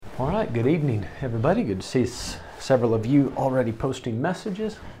All right, good evening, everybody. Good to see several of you already posting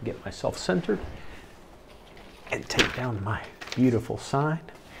messages. Get myself centered and take down my beautiful sign.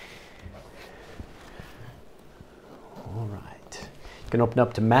 All right. You can open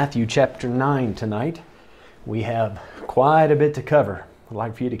up to Matthew chapter 9 tonight. We have quite a bit to cover. I'd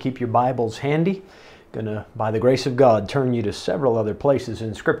like for you to keep your Bibles handy. Going to, by the grace of God, turn you to several other places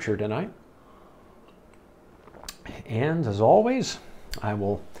in Scripture tonight. And as always, I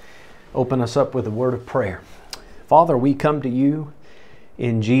will open us up with a word of prayer. Father, we come to you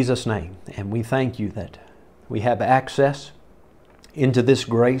in Jesus' name, and we thank you that we have access into this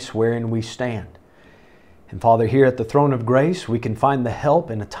grace wherein we stand. And Father, here at the throne of grace, we can find the help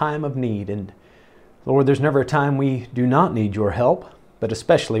in a time of need. And Lord, there's never a time we do not need your help, but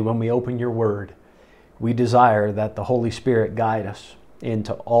especially when we open your word. We desire that the Holy Spirit guide us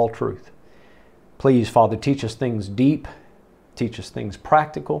into all truth. Please, Father, teach us things deep, teach us things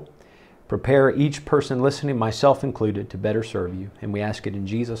practical. Prepare each person listening, myself included, to better serve you. And we ask it in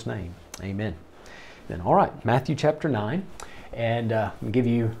Jesus' name. Amen. Then, all right, Matthew chapter 9. And I'll give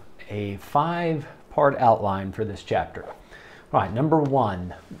you a 5-part outline for this chapter. All right, number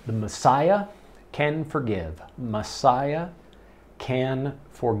 1, the Messiah can forgive. Messiah can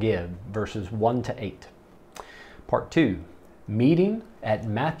forgive, verses 1 to 8. Part 2, meeting at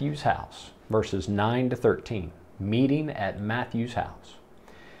Matthew's house, verses 9 to 13. Meeting at Matthew's house.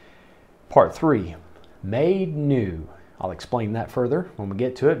 Part 3, made new. I'll explain that further when we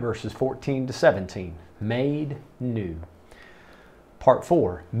get to it, verses 14 to 17. Made new. Part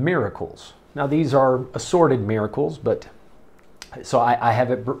 4, miracles. Now these are assorted miracles, but so I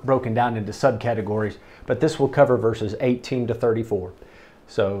have it broken down into subcategories, but this will cover verses 18 to 34.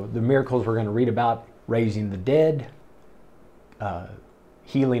 So the miracles we're going to read about: raising the dead,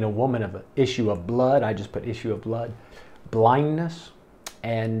 healing a woman of an issue of blood. I just put issue of blood. Blindness,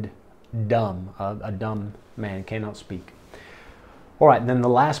 and dumb. A dumb man cannot speak. All right, and then the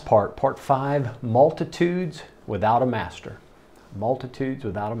last part, part 5, multitudes without a master. Multitudes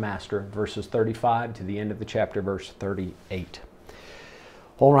without a master, verses 35 to the end of the chapter, verse 38.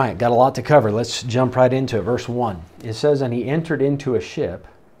 All right, got a lot to cover. Let's jump right into it. Verse 1. It says, "And he entered into a ship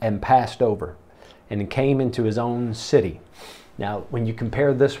and passed over, and came into his own city." Now, when you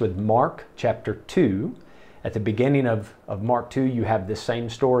compare this with Mark chapter 2, at the beginning of Mark 2, you have this same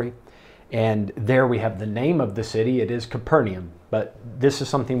story. And there we have the name of the city. It is Capernaum. But this is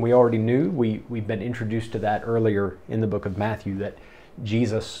something we already knew. We've been introduced to that earlier in the book of Matthew, that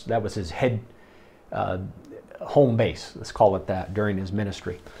Jesus, that was his head home base, let's call it that, during his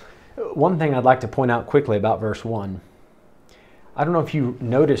ministry. One thing I'd like to point out quickly about verse 1. I don't know if you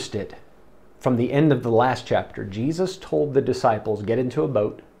noticed it. From the end of the last chapter, Jesus told the disciples, get into a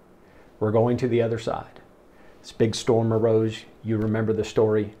boat. We're going to the other side. This big storm arose. You remember the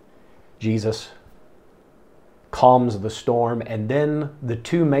story. Jesus calms the storm, and then the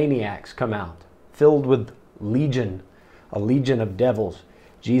 2 maniacs come out, filled with a legion of devils.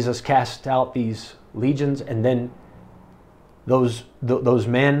 Jesus casts out these legions, and then those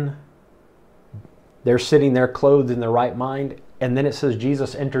men, they're sitting there clothed in their right mind, and then it says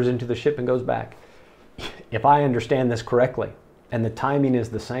Jesus enters into the ship and goes back. If I understand this correctly, and the timing is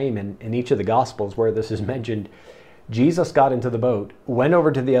the same in each of the Gospels where this is mentioned, Jesus got into the boat, went over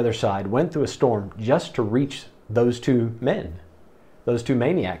to the other side, went through a storm just to reach those 2 men, those 2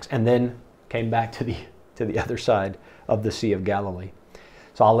 maniacs, and then came back to the other side of the Sea of Galilee.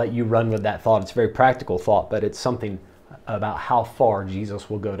 So I'll let you run with that thought. It's a very practical thought, but it's something about how far Jesus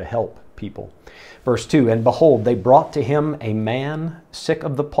will go to help people. Verse 2, "And behold, they brought to him a man sick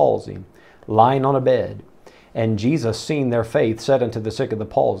of the palsy, lying on a bed. And Jesus, seeing their faith, said unto the sick of the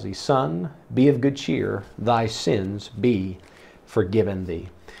palsy, Son, be of good cheer, thy sins be forgiven thee."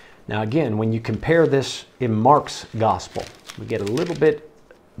 Now again, when you compare this in Mark's gospel, we get a little bit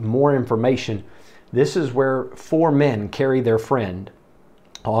more information. This is where 4 men carry their friend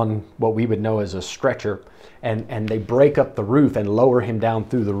on what we would know as a stretcher, and they break up the roof and lower him down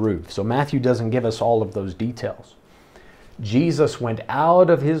through the roof. So Matthew doesn't give us all of those details. Jesus went out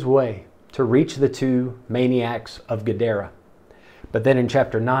of his way to reach the 2 maniacs of Gadara. But then in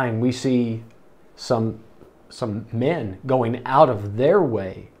chapter 9, we see some men going out of their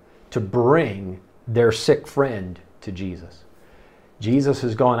way to bring their sick friend to Jesus. Jesus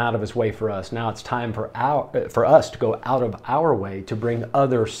has gone out of his way for us. Now it's time for us to go out of our way to bring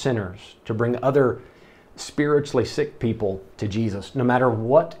other sinners, to bring other spiritually sick people to Jesus, no matter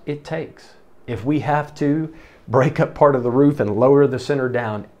what it takes. If we have to break up part of the roof and lower the sinner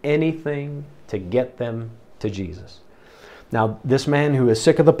down, anything to get them to Jesus. Now, this man who is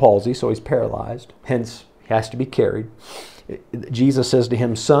sick of the palsy, so he's paralyzed, hence he has to be carried, Jesus says to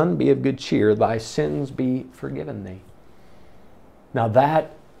him, "Son, be of good cheer, thy sins be forgiven thee." Now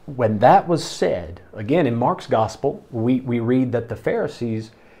when that was said, again in Mark's gospel, we read that the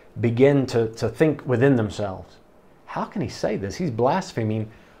Pharisees begin to think within themselves, how can he say this? He's blaspheming.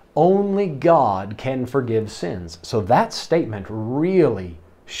 Only God can forgive sins. So that statement really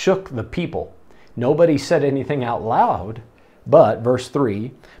shook the people. Nobody said anything out loud, but verse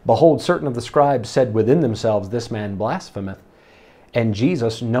 3, "Behold, certain of the scribes said within themselves, This man blasphemeth. And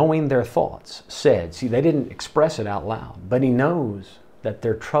Jesus, knowing their thoughts, said," see, they didn't express it out loud, but he knows that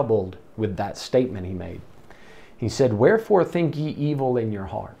they're troubled with that statement he made. He said, "Wherefore think ye evil in your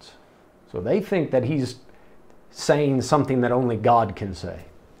hearts?" So they think that he's saying something that only God can say.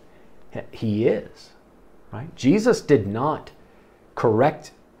 He is, right? Jesus did not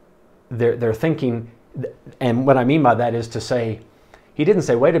correct their thinking. And what I mean by that is to say, he didn't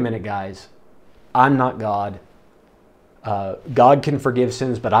say, "Wait a minute, guys, I'm not God. God can forgive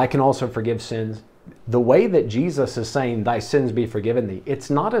sins, but I can also forgive sins." The way that Jesus is saying, "Thy sins be forgiven thee," it's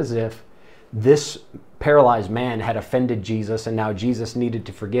not as if this paralyzed man had offended Jesus and now Jesus needed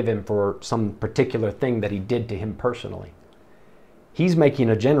to forgive him for some particular thing that he did to him personally. He's making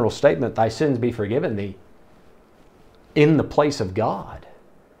a general statement, "Thy sins be forgiven thee," in the place of God.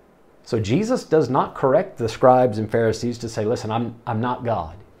 So Jesus does not correct the scribes and Pharisees to say, "Listen, I'm not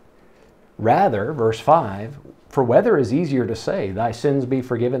God." Rather, verse 5, "For whether is easier to say, Thy sins be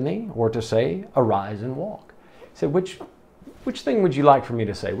forgiven thee, or to say, Arise and walk?" He said, which thing would you like for me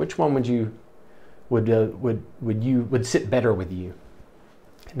to say? Which one would sit better with you?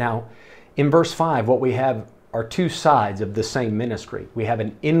 Now, in verse 5, what we have are two sides of the same ministry. We have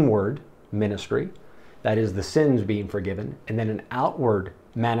an inward ministry, that is the sins being forgiven, and then an outward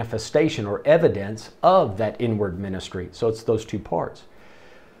manifestation or evidence of that inward ministry. So it's those two parts.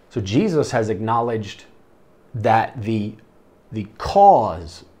 So Jesus has acknowledged that the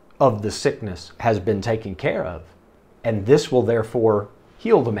cause of the sickness has been taken care of, and this will therefore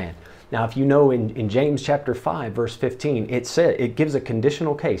heal the man. Now, if you know in James chapter 5, verse 15, it gives a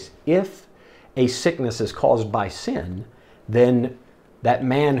conditional case. If a sickness is caused by sin, then that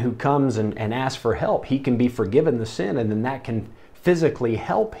man who comes and asks for help, he can be forgiven the sin, and then that can physically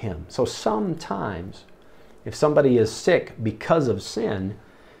help him. So sometimes if somebody is sick because of sin,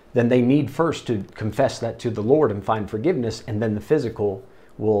 then they need first to confess that to the Lord and find forgiveness, and then the physical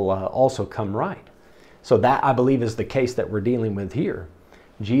will also come right. So that, I believe, is the case that we're dealing with here.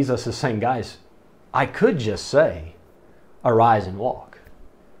 Jesus is saying, guys, I could just say, arise and walk.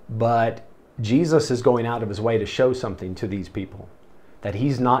 But Jesus is going out of his way to show something to these people, that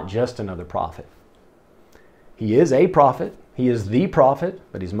he's not just another prophet. He is a prophet. He is the prophet,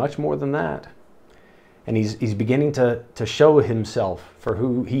 but he's much more than that. And he's beginning to show himself for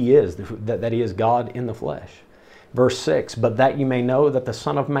who he is, that he is God in the flesh. Verse 6, "But that you may know that the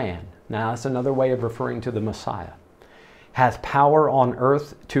Son of Man," now that's another way of referring to the Messiah, "hath power on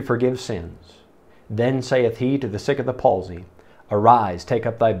earth to forgive sins. Then saith he to the sick of the palsy, Arise, take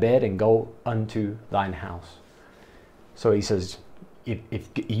up thy bed, and go unto thine house." So he says, if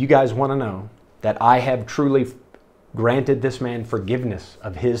you guys want to know that I have truly granted this man forgiveness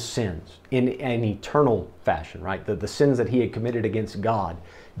of his sins in an eternal fashion, right? The sins that he had committed against God,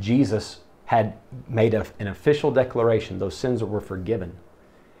 Jesus had made an official declaration, those sins that were forgiven.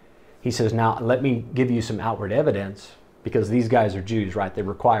 He says, now let me give you some outward evidence, because these guys are Jews, right? They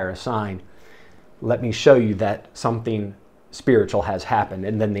require a sign. Let me show you that something spiritual has happened.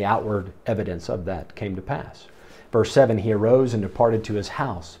 And then the outward evidence of that came to pass. Verse 7, "He arose and departed to his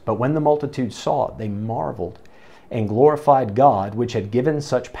house. But when the multitude saw it, they marveled and glorified God, which had given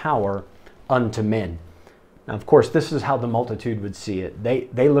such power unto men." Now, of course, this is how the multitude would see it.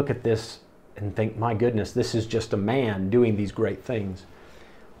 They look at this and think, my goodness, this is just a man doing these great things.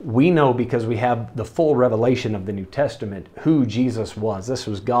 We know, because we have the full revelation of the New Testament, who Jesus was. This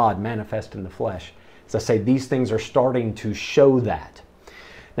was God manifest in the flesh. As I say, these things are starting to show that.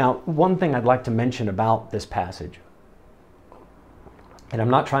 Now, one thing I'd like to mention about this passage, and I'm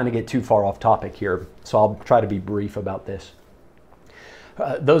not trying to get too far off topic here, so I'll try to be brief about this.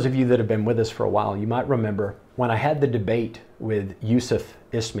 Those of you that have been with us for a while, you might remember when I had the debate with Yusuf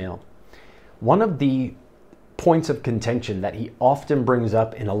Ismail, one of the points of contention that he often brings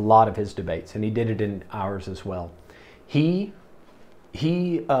up in a lot of his debates, and he did it in ours as well. He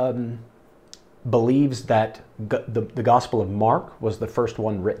believes that the Gospel of Mark was the first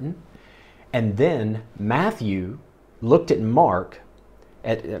one written, and then Matthew looked at Mark,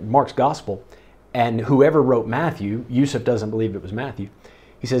 at Mark's Gospel, and whoever wrote Matthew, Yusuf doesn't believe it was Matthew,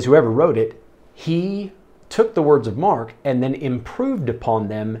 he says whoever wrote it, he took the words of Mark and then improved upon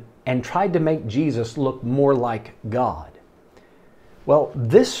them and tried to make Jesus look more like God. Well,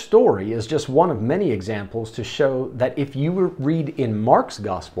 this story is just one of many examples to show that if you read in Mark's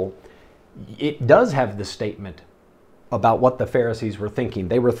gospel, it does have the statement about what the Pharisees were thinking.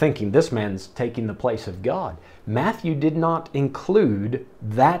 They were thinking, this man's taking the place of God. Matthew did not include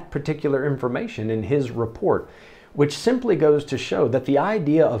that particular information in his report, which simply goes to show that the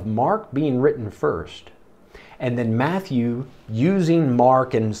idea of Mark being written first, and then Matthew using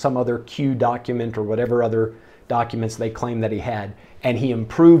Mark and some other Q document or whatever other documents they claim that he had, and he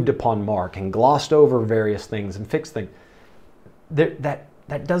improved upon Mark and glossed over various things and fixed things.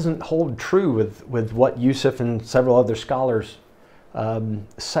 That doesn't hold true with what Yusuf and several other scholars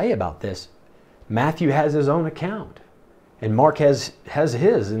say about this. Matthew has his own account, and Mark has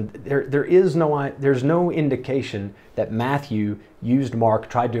his, and there's no indication that Matthew used Mark,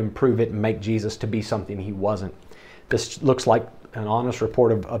 tried to improve it and make Jesus to be something he wasn't. This looks like an honest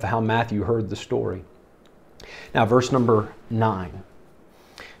report of how Matthew heard the story. Now, verse number 9.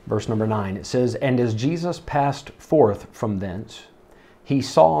 Verse number 9, it says, "And as Jesus passed forth from thence, he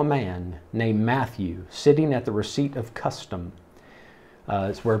saw a man named Matthew sitting at the receipt of custom."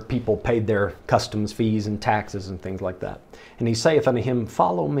 It's where people paid their customs fees and taxes and things like that. "And he saith unto him,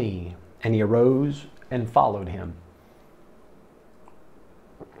 Follow me. And he arose and followed him."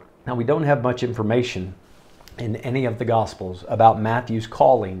 Now, we don't have much information in any of the Gospels about Matthew's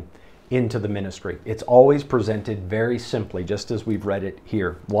calling into the ministry. It's always presented very simply, just as we've read it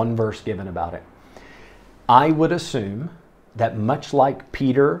here. One verse given about it. I would assume that much like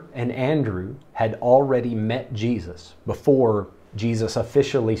Peter and Andrew had already met Jesus before Jesus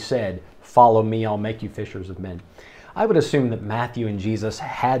officially said, "Follow me, I'll make you fishers of men." I would assume that Matthew and Jesus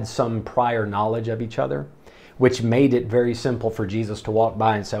had some prior knowledge of each other, which made it very simple for Jesus to walk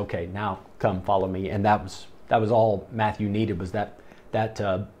by and say, "Okay, now come follow me." And that was all Matthew needed, was that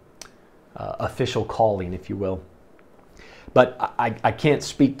official calling, if you will. But I can't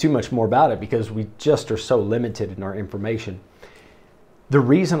speak too much more about it because we just are so limited in our information. The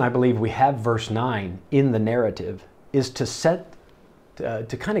reason I believe we have verse 9 in the narrative is to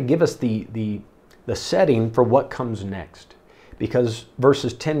kind of give us the setting for what comes next. Because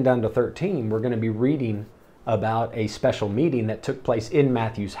verses 10 down to 13, we're going to be reading about a special meeting that took place in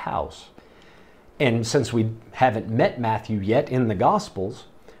Matthew's house. And since we haven't met Matthew yet in the Gospels,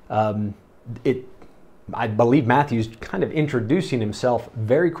 I believe Matthew's kind of introducing himself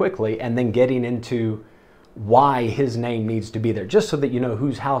very quickly and then getting into why his name needs to be there. Just so that you know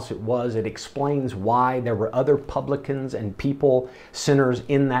whose house it was, it explains why there were other publicans and people, sinners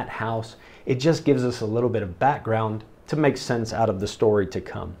in that house. It just gives us a little bit of background to make sense out of the story to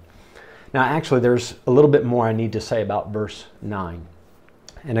come. Now, actually, there's a little bit more I need to say about verse 9.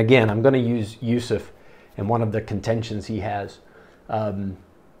 And again, I'm going to use Yusuf and one of the contentions he has.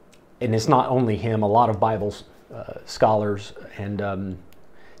 And it's not only him, a lot of Bible scholars and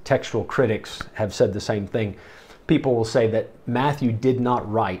textual critics have said the same thing. People will say that Matthew did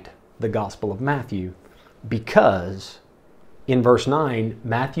not write the Gospel of Matthew because in verse 9,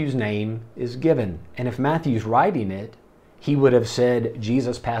 Matthew's name is given. And if Matthew's writing it, he would have said,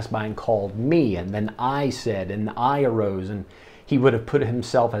 Jesus passed by and called me, and then I said, and I arose, and he would have put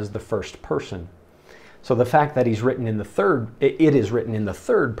himself as the first person. So the fact that he's written in the third, it is written in the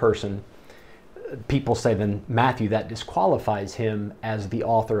third person, people say then Matthew, that disqualifies him as the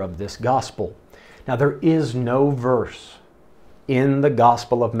author of this gospel. Now, there is no verse in the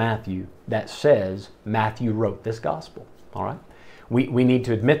Gospel of Matthew that says Matthew wrote this gospel. All right? We need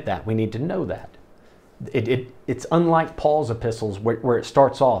to admit that. We need to know that. It's unlike Paul's epistles where it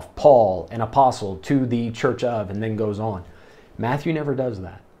starts off, Paul, an apostle to the church of, and then goes on. Matthew never does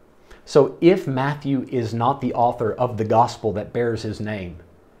that. So if Matthew is not the author of the gospel that bears his name,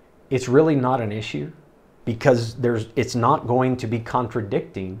 it's really not an issue because it's not going to be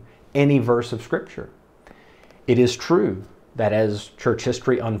contradicting any verse of Scripture. It is true that as church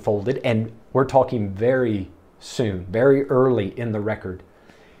history unfolded, and we're talking very soon, very early in the record,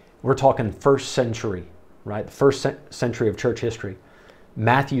 we're talking first century, right? The first century of church history.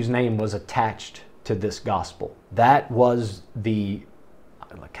 Matthew's name was attached to this gospel. That was the,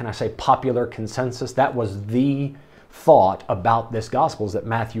 can I say, popular consensus? That was the thought about this gospel, is that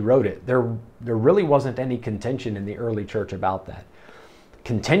Matthew wrote it. There really wasn't any contention in the early church about that.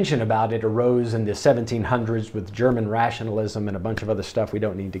 Contention about it arose in the 1700s with German rationalism and a bunch of other stuff we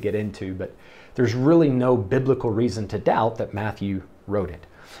don't need to get into, but there's really no biblical reason to doubt that Matthew wrote it.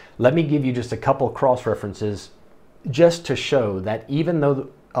 Let me give you just a couple cross-references just to show that even though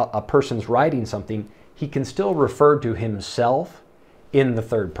a person's writing something, he can still refer to himself in the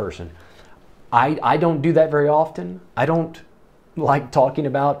third person. I don't do that very often. I don't like talking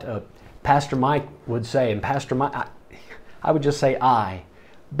about, Pastor Mike would say, and Pastor Mike, I would just say I.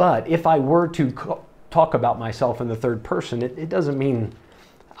 But if I were to talk about myself in the third person, it doesn't mean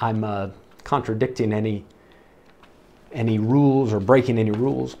I'm contradicting any rules or breaking any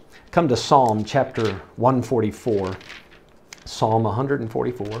rules. Come to Psalm chapter 144. Psalm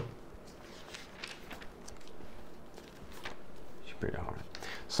 144.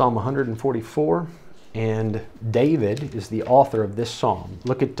 Psalm 144, and David is the author of this psalm.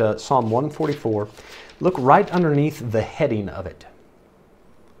 Look at Psalm 144. Look right underneath the heading of it,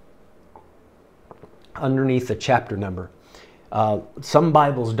 underneath the chapter number. Some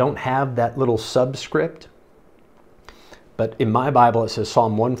Bibles don't have that little subscript, but in my Bible it says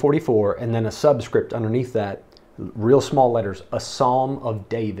Psalm 144, and then a subscript underneath that, real small letters, a Psalm of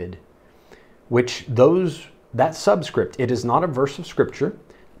David, which that subscript, it is not a verse of Scripture,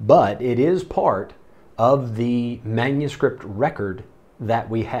 but it is part of the manuscript record that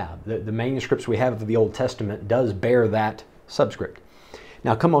we have. The manuscripts we have of the Old Testament does bear that subscript.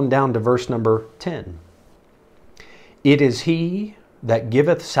 Now come on down to verse number 10. It is he that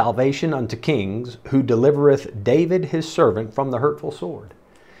giveth salvation unto kings, who delivereth David his servant from the hurtful sword.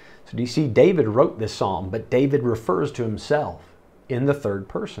 So do you see, David wrote this psalm, but David refers to himself in the third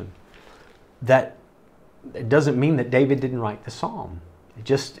person. That it doesn't mean that David didn't write the psalm.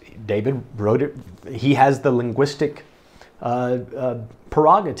 David wrote it. He has the linguistic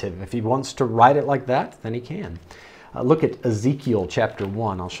prerogative. If he wants to write it like that, then he can. Look at Ezekiel chapter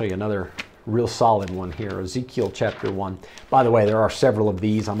 1. I'll show you another real solid one here. Ezekiel chapter 1. By the way, there are several of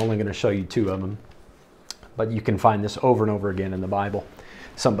these. I'm only going to show you 2 of them. But you can find this over and over again in the Bible.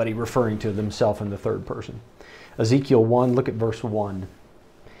 Somebody referring to themselves in the third person. Ezekiel 1, look at verse 1.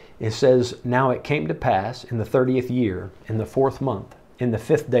 It says, Now it came to pass in the 30th year, in the 4th month, in the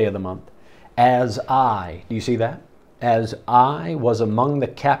 5th day of the month, as I, do you see that? As I was among the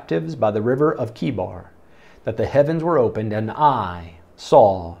captives by the river of Chebar, that the heavens were opened, and I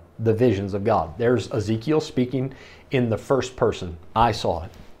saw the visions of God. There's Ezekiel speaking in the first person. I saw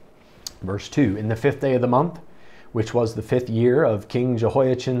it. Verse 2, in the 5th day of the month, which was the 5th year of King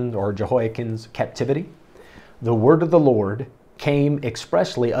Jehoiakim's captivity, the word of the Lord came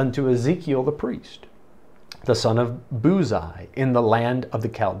expressly unto Ezekiel the priest, the son of Buzi, in the land of the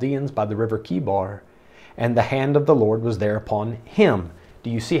Chaldeans by the river Chebar, and the hand of the Lord was there upon him.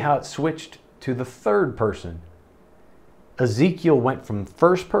 Do you see how it switched to the third person? Ezekiel went from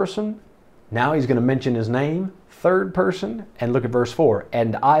first person, now he's going to mention his name, third person, and look at verse 4.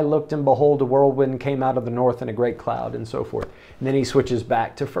 And I looked, and behold, a whirlwind came out of the north, and a great cloud, and so forth. And then he switches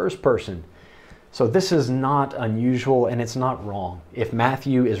back to first person. So this is not unusual, and it's not wrong if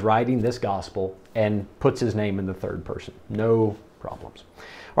Matthew is writing this gospel and puts his name in the third person. No problems.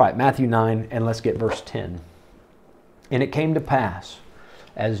 All right, Matthew 9, and let's get verse 10. And it came to pass,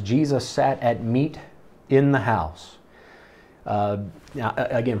 as Jesus sat at meat in the house. Now,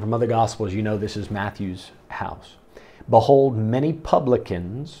 again, from other gospels, you know this is Matthew's house. Behold, many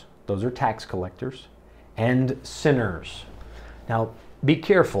publicans, those are tax collectors, and sinners. Now, be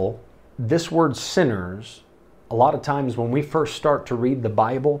careful. This word sinners, a lot of times when we first start to read the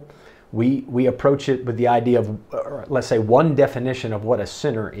Bible, we approach it with the idea of, let's say, one definition of what a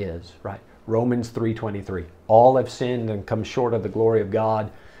sinner is, right? Romans 3:23. All have sinned and come short of the glory of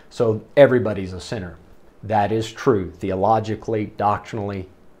God, so everybody's a sinner. That is true. Theologically, doctrinally,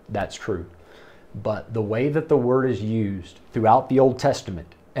 that's true. But the way that the word is used throughout the Old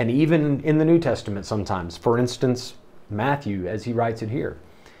Testament, and even in the New Testament sometimes, for instance, Matthew, as he writes it here,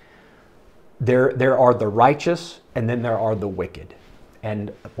 there are the righteous, and then there are the wicked.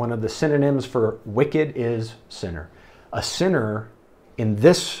 And one of the synonyms for wicked is sinner. A sinner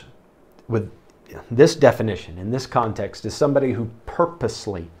with this definition, in this context, is somebody who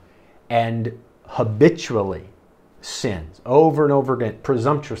purposely and habitually sins over and over again,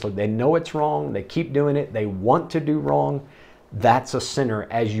 presumptuously. They know it's wrong, they keep doing it, they want to do wrong. That's a sinner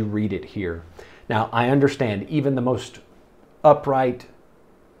as you read it here. Now, I understand even the most upright,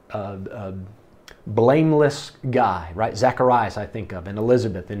 blameless guy, right? Zacharias, I think of, and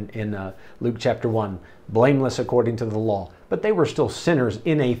Elizabeth in Luke chapter 1, blameless according to the law. But they were still sinners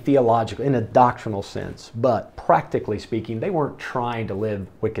in a theological, in a doctrinal sense. But practically speaking, they weren't trying to live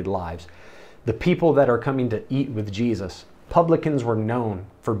wicked lives. The people that are coming to eat with Jesus, publicans were known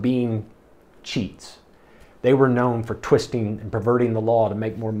for being cheats. They were known for twisting and perverting the law to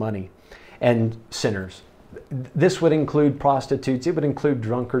make more money. And sinners. This would include prostitutes, it would include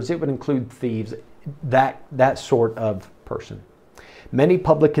drunkards, it would include thieves, that sort of person. Many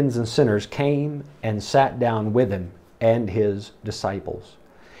publicans and sinners came and sat down with him and his disciples.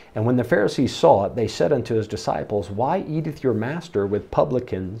 And when the Pharisees saw it, they said unto his disciples, Why eateth your master with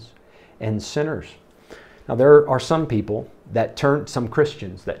publicans and sinners? Now, there are some people some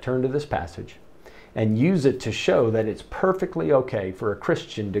Christians that turn to this passage and use it to show that it's perfectly okay for a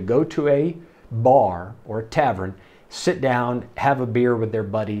Christian to go to a bar or a tavern, sit down, have a beer with their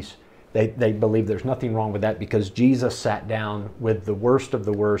buddies. They believe there's nothing wrong with that because Jesus sat down with the worst of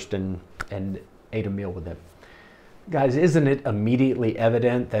the worst and ate a meal with them. Guys, isn't it immediately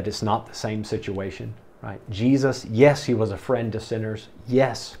evident that it's not the same situation, right? Jesus, yes, he was a friend to sinners.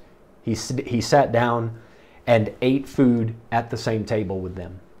 Yes, he sat down and ate food at the same table with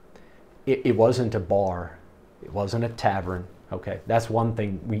them. It wasn't a bar. It wasn't a tavern. Okay, that's one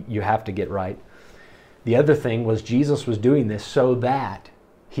thing you have to get right. The other thing was Jesus was doing this so that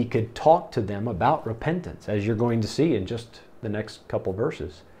he could talk to them about repentance, as you're going to see in just the next couple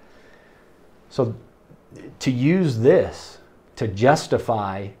verses. So to use this to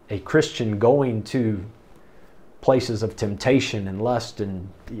justify a Christian going to places of temptation and lust and,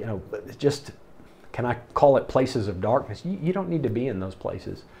 just, can I call it places of darkness? You don't need to be in those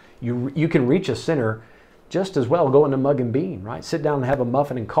places. You can reach a sinner just as well going to Mug and Bean, right? Sit down and have a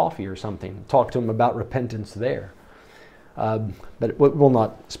muffin and coffee or something. Talk to them about repentance there. But we'll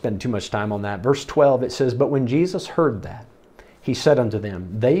not spend too much time on that. Verse 12, it says, "But when Jesus heard that, he said unto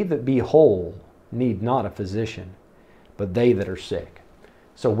them, They that be whole need not a physician, but they that are sick."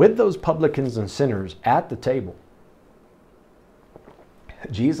 So with those publicans and sinners at the table,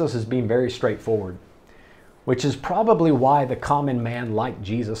 Jesus is being very straightforward, which is probably why the common man liked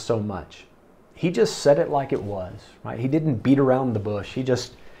Jesus so much. He just said it like it was, right? He didn't beat around the bush. He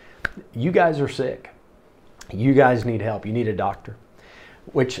just, you guys are sick. You guys need help. You need a doctor.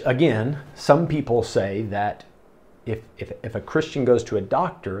 Which, again, some people say that if a Christian goes to a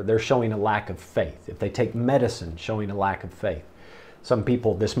doctor, they're showing a lack of faith. If they take medicine, showing a lack of faith. Some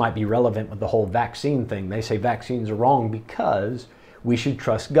people, this might be relevant with the whole vaccine thing. They say vaccines are wrong because we should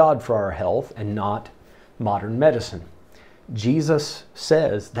trust God for our health and not modern medicine. Jesus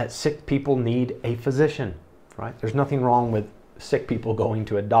says that sick people need a physician, right? There's nothing wrong with sick people going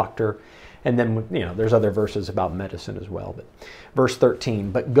to a doctor. And then, there's other verses about medicine as well. But verse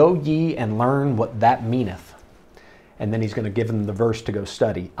 13, "But go ye and learn what that meaneth." And then he's going to give them the verse to go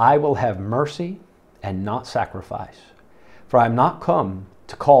study. "I will have mercy and not sacrifice. For I am not come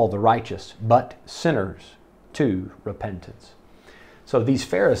to call the righteous, but sinners to repentance." So these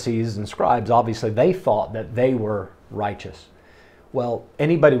Pharisees and scribes, obviously, they thought that they were righteous. Well,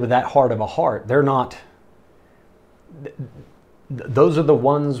 anybody with that hard of a heart, they're not. Those are the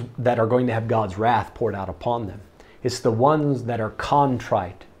ones that are going to have God's wrath poured out upon them. It's the ones that are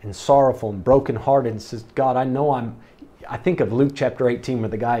contrite and sorrowful and brokenhearted and says, God, I think of Luke chapter 18 where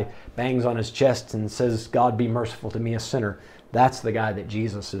the guy bangs on his chest and says, God, be merciful to me, a sinner. That's the guy that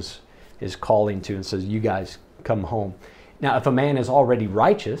Jesus is calling to and says, you guys come home. Now, if a man is already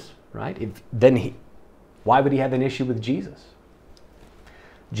righteous, right, why would he have an issue with Jesus?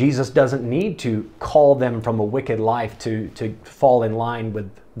 Jesus doesn't need to call them from a wicked life to fall in line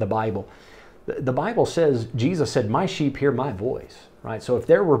with the Bible. The Bible says, Jesus said, my sheep hear my voice, right? So if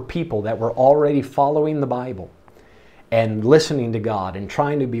there were people that were already following the Bible and listening to God and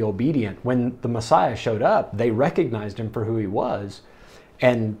trying to be obedient, when the Messiah showed up, they recognized him for who he was,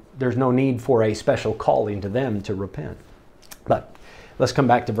 and there's no need for a special calling to them to repent. But let's come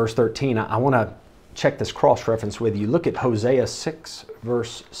back to verse 13. I want to check this cross-reference with you. Look at Hosea 6,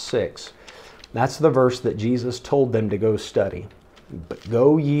 verse 6. That's the verse that Jesus told them to go study. But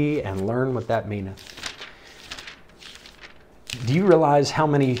go ye and learn what that meaneth. Do you realize how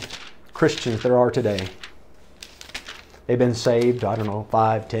many Christians there are today? They've been saved,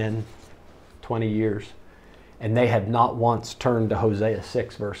 5, 10, 20 years, and they have not once turned to Hosea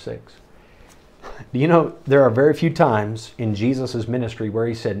 6, verse 6. Do you know there are very few times in Jesus' ministry where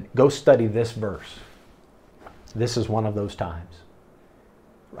he said, go study this verse. This is one of those times.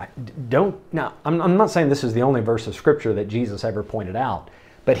 Right? Now, I'm not saying this is the only verse of Scripture that Jesus ever pointed out,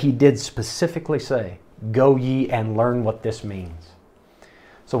 but he did specifically say, go ye and learn what this means.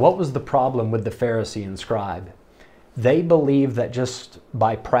 So what was the problem with the Pharisee and scribe? They believed that just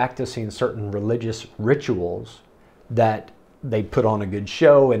by practicing certain religious rituals that they put on a good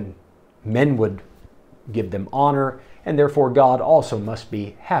show and men would give them honor, and therefore God also must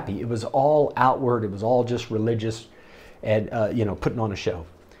be happy. It was all outward. It was all just religious and, putting on a show.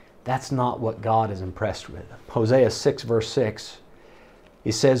 That's not what God is impressed with. Hosea 6, verse 6,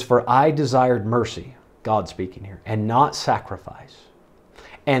 he says, for I desired mercy, God speaking here, and not sacrifice,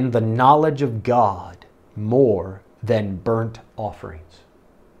 and the knowledge of God more than burnt offerings.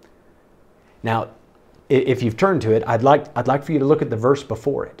 Now, if you've turned to it, I'd like for you to look at the verse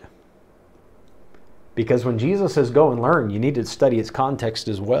before it. Because when Jesus says go and learn, you need to study its context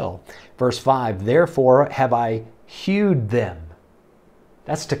as well. Verse 5, therefore have I hewed them.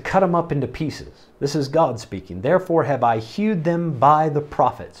 That's to cut them up into pieces. This is God speaking. Therefore have I hewed them by the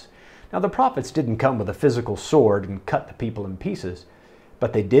prophets. Now the prophets didn't come with a physical sword and cut the people in pieces,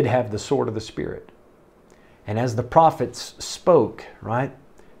 but they did have the sword of the Spirit. And as the prophets spoke, right,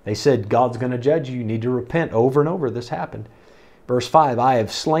 they said, God's going to judge you. You need to repent. Over and over this happened. Verse 5, I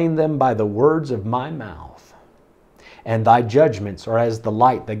have slain them by the words of my mouth, and thy judgments are as the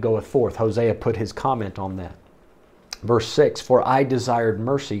light that goeth forth. Hosea put his comment on that. Verse 6, for I desired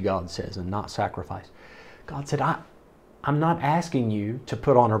mercy, God says, and not sacrifice. God said, I'm not asking you to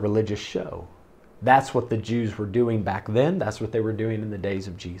put on a religious show. That's what the Jews were doing back then. That's what they were doing in the days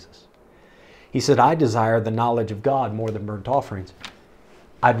of Jesus. He said, I desire the knowledge of God more than burnt offerings.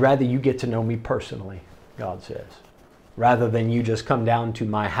 I'd rather you get to know me personally, God says, rather than you just come down to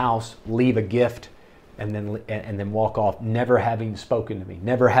my house, leave a gift, and then walk off, never having spoken to me,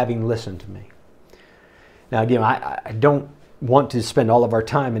 never having listened to me. Now again, I don't want to spend all of our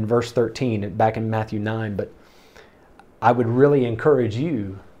time in verse 13, back in Matthew 9, but I would really encourage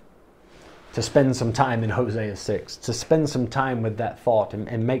you to spend some time in Hosea 6, to spend some time with that thought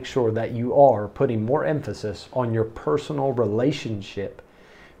and make sure that you are putting more emphasis on your personal relationship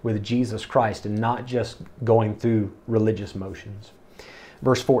with Jesus Christ and not just going through religious motions.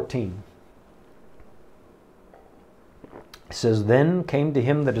 Verse 14 says, then came to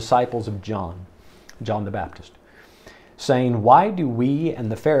him the disciples of John the Baptist, saying, why do we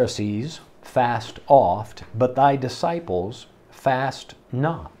and the Pharisees fast oft, but thy disciples fast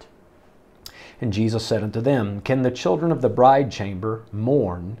not? And Jesus said unto them, can the children of the bride chamber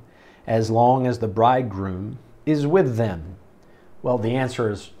mourn as long as the bridegroom is with them? Well, the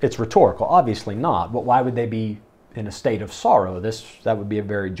answer is, it's rhetorical. Obviously not. But why would they be in a state of sorrow? That would be a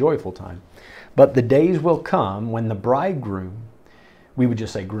very joyful time. But the days will come when the bridegroom, we would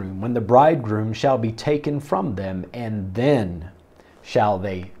just say groom, when the bridegroom shall be taken from them, and then shall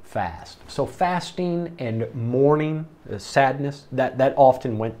they fast. So fasting and mourning, sadness, that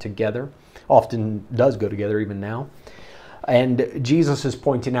often went together, often does go together even now. And Jesus is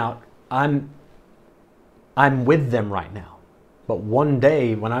pointing out, I'm with them right now. But one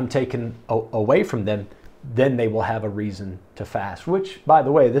day when I'm taken away from them, then they will have a reason to fast. Which, by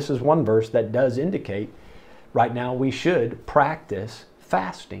the way, this is one verse that does indicate right now we should practice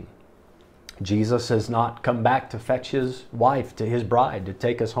fasting. Jesus has not come back to fetch his wife, to his bride, to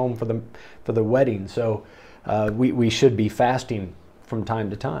take us home for the wedding. So we should be fasting from time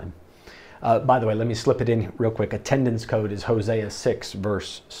to time. By the way, let me slip it in real quick. Attendance code is Hosea 6,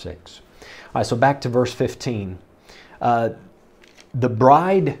 verse 6. All right, so back to verse 15. The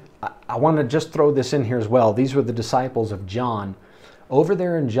bride, I want to just throw this in here as well. These were the disciples of John. Over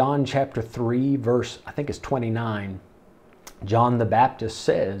there in John chapter 3, verse, I think it's 29, John the Baptist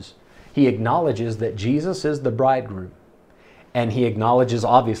says, he acknowledges that Jesus is the bridegroom. And he acknowledges,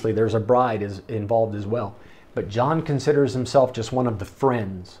 obviously, there's a bride involved as well. But John considers himself just one of the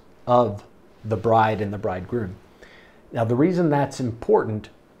friends of the bride and the bridegroom. Now, the reason that's important,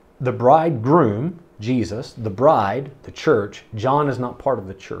 the bridegroom, Jesus, the bride, the church, John is not part of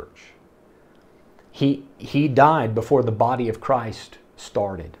the church. He died before the body of Christ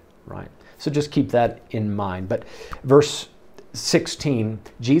started, right? So just keep that in mind. But verse 16,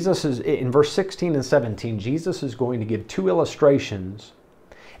 Jesus is, in verse 16 and 17, Jesus is going to give two illustrations,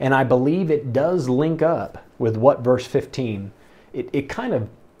 and I believe it does link up with what verse 15, it kind of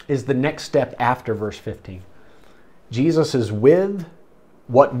is the next step after verse 15. Jesus is with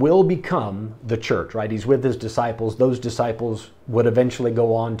what will become the church, right? He's with his disciples. Those disciples would eventually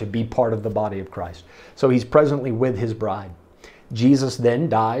go on to be part of the body of Christ. So he's presently with his bride. Jesus then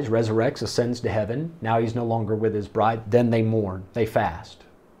dies, resurrects, ascends to heaven. Now he's no longer with his bride. Then they mourn, they fast,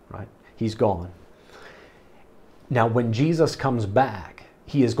 right? He's gone. Now when Jesus comes back,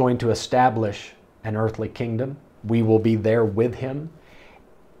 he is going to establish an earthly kingdom. We will be there with him.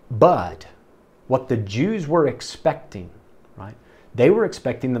 But what the Jews were expecting, right? They were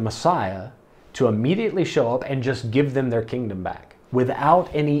expecting the Messiah to immediately show up and just give them their kingdom back without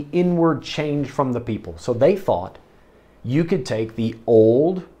any inward change from the people. So they thought you could take the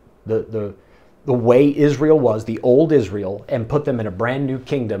old, the way Israel was, the old Israel, and put them in a brand new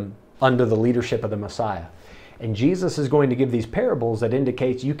kingdom under the leadership of the Messiah. And Jesus is going to give these parables that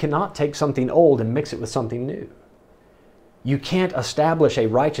indicates you cannot take something old and mix it with something new. You can't establish a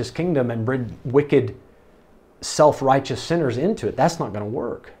righteous kingdom and bring wicked, self-righteous sinners into it. That's not going to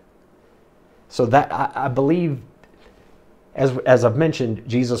work. So that I believe as I've mentioned,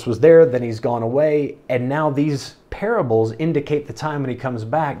 Jesus was there, then he's gone away, and now these parables indicate the time when he comes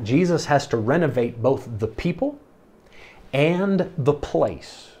back. Jesus has to renovate both the people and the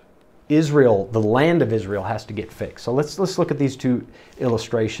place. Israel, the land of Israel, has to get fixed. So let's look at these two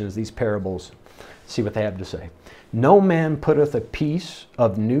illustrations, these parables, see what they have to say. No man putteth a piece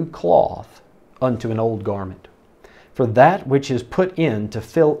of new cloth unto an old garment. For that which is put in to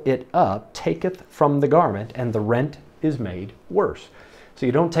fill it up taketh from the garment, and the rent is made worse. So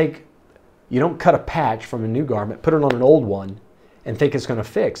you don't cut a patch from a new garment, put it on an old one, and think it's going to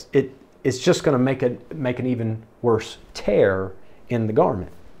fix it. It's just going to make an even worse tear in the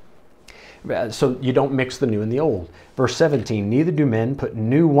garment. So you don't mix the new and the old. Verse 17, neither do men put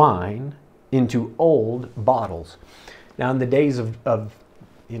new wine into old bottles. Now in the days of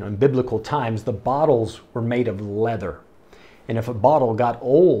in biblical times, the bottles were made of leather. And if a bottle got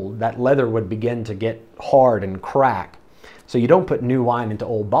old, that leather would begin to get hard and crack. So you don't put new wine into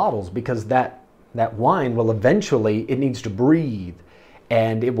old bottles, because that wine will eventually, it needs to breathe,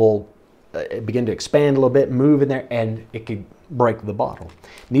 and it will begin to expand a little bit, move in there, and it could break the bottle.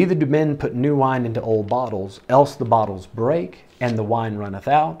 Neither do men put new wine into old bottles, else the bottles break, and the wine runneth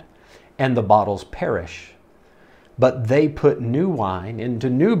out, and the bottles perish. But they put new wine into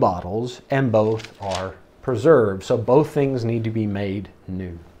new bottles, and both are preserved. So both things need to be made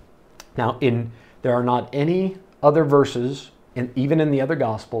new. Now, there are not any other verses, even in the other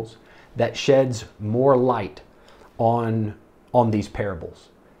Gospels, that sheds more light on these parables.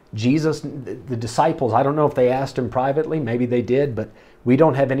 Jesus, the disciples, I don't know if they asked him privately, maybe they did, but we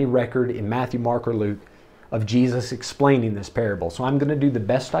don't have any record in Matthew, Mark, or Luke of Jesus explaining this parable. So I'm going to do the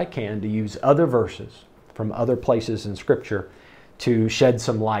best I can to use other verses from other places in Scripture to shed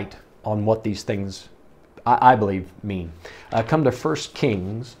some light on what these things, I believe, mean. Come to 1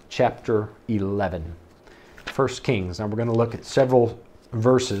 Kings chapter 11. 1 Kings. Now we're going to look at several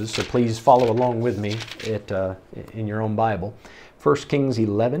verses, so please follow along with me in your own Bible. 1 Kings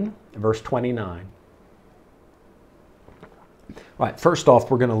 11, verse 29. All right, first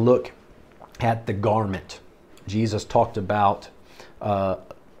off, we're going to look at the garment. Jesus talked about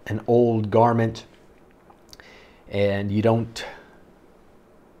an old garment, and you don't,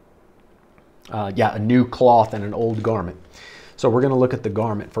 a new cloth and an old garment. So we're going to look at the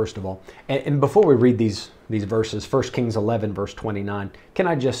garment first of all. And before we read these verses, 1 Kings 11, verse 29, can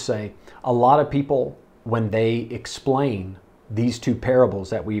I just say, a lot of people, when they explain these two parables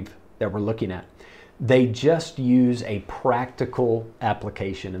that we're looking at, they just use a practical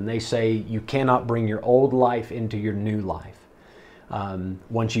application, and they say you cannot bring your old life into your new life.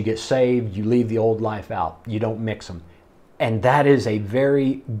 Once you get saved, you leave the old life out. You don't mix them. And that is a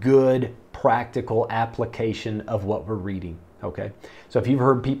very good practical application of what we're reading. Okay? So if you've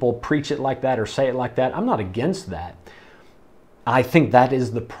heard people preach it like that or say it like that, I'm not against that. I think that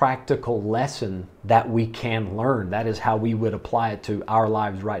is the practical lesson that we can learn. That is how we would apply it to our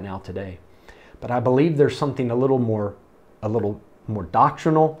lives right now today. But I believe there's something a little more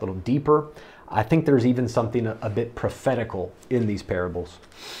doctrinal, a little deeper. I think there's even something a bit prophetical in these parables.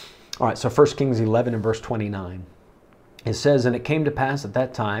 All right, so 1 Kings 11 and verse 29. It says, and it came to pass at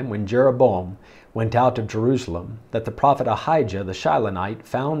that time, when Jeroboam went out of Jerusalem, that the prophet Ahijah the Shilonite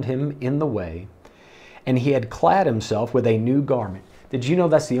found him in the way, and he had clad himself with a new garment. Did you know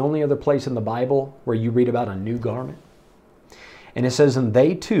that's the only other place in the Bible where you read about a new garment? And it says, and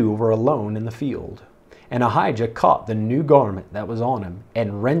they two were alone in the field. And Ahijah caught the new garment that was on him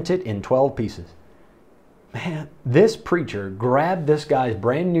and rent it in 12 pieces. Man, this preacher grabbed this guy's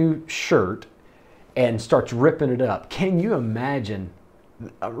brand new shirt and starts ripping it up. Can you imagine,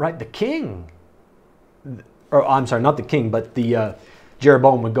 right, the king, or I'm sorry, not the king, but the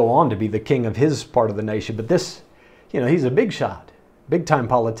Jeroboam would go on to be the king of his part of the nation. But this, he's a big shot, big time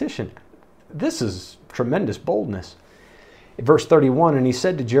politician. This is tremendous boldness. Verse 31, and he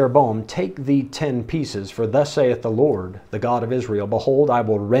said to Jeroboam, take thee 10 pieces, for thus saith the Lord, the God of Israel, behold, I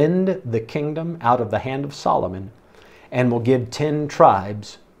will rend the kingdom out of the hand of Solomon, and will give 10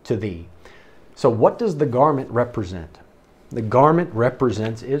 tribes to thee. So what does the garment represent? The garment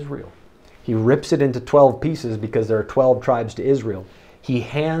represents Israel. He rips it into 12 pieces because there are 12 tribes to Israel. He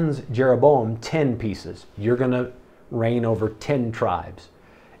hands Jeroboam 10 pieces. You're going to reign over 10 tribes.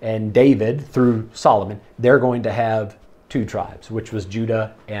 And David, through Solomon, they're going to have 2 tribes, which was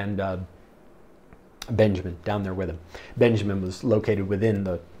Judah and Benjamin down there with him. Benjamin was located within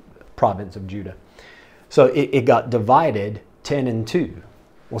the province of Judah. So it got divided 10 and 2.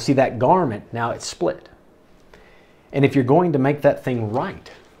 Well, see, that garment, now it's split. And if you're going to make that thing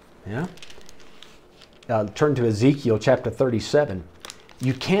right, turn to Ezekiel chapter 37.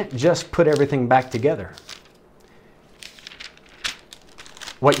 You can't just put everything back together.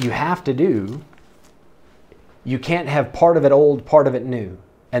 what you have to do, you can't have part of it old, part of it new,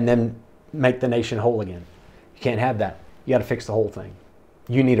 and then make the nation whole again. You can't have that. You got to fix the whole thing.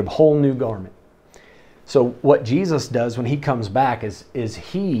 You need a whole new garment. So what Jesus does when he comes back is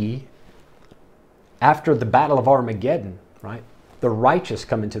he, after the battle of Armageddon, right? The righteous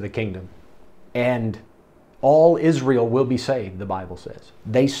come into the kingdom, and all Israel will be saved, the Bible says.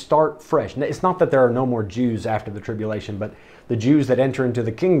 They start fresh. It's not that there are no more Jews after the tribulation, but the Jews that enter into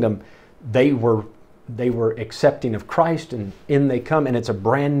the kingdom, they were accepting of Christ, and in they come, and it's a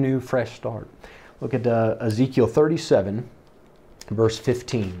brand new, fresh start. Look at Ezekiel 37, verse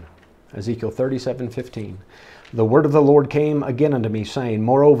 15. Ezekiel 37:15. The word of the Lord came again unto me, saying,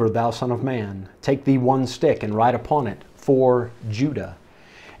 Moreover, thou son of man, take thee one stick, and write upon it, for Judah,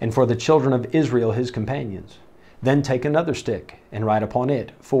 and for the children of Israel his companions. Then take another stick, and write upon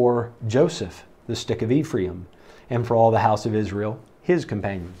it, for Joseph, the stick of Ephraim, and for all the house of Israel his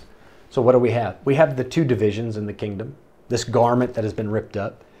companions. So what do we have? We have the two divisions in the kingdom, this garment that has been ripped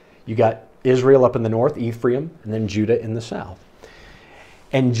up. You got Israel up in the north, Ephraim, and then Judah in the south.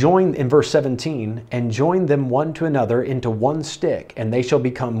 And join, in verse 17, and join them one to another into one stick, and they shall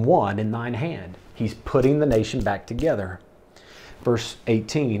become one in thine hand. He's putting the nation back together. Verse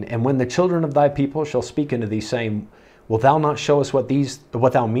 18, and when the children of thy people shall speak unto thee, saying, Wilt thou not show us what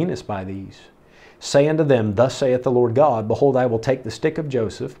thou meanest by these? Say unto them, Thus saith the Lord God, Behold, I will take the stick of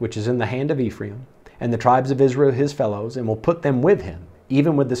Joseph, which is in the hand of Ephraim, and the tribes of Israel his fellows, and will put them with him,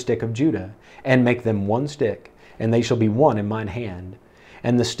 even with the stick of Judah, and make them one stick, and they shall be one in mine hand.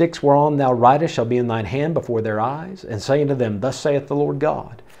 And the sticks whereon thou writest shall be in thine hand before their eyes, and say unto them, Thus saith the Lord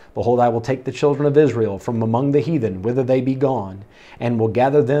God, Behold, I will take the children of Israel from among the heathen, whither they be gone, and will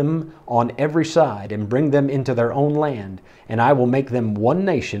gather them on every side, and bring them into their own land, and I will make them one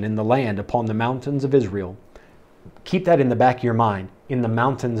nation in the land upon the mountains of Israel. Keep that in the back of your mind, in the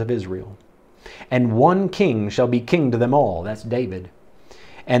mountains of Israel. And one king shall be king to them all, that's David.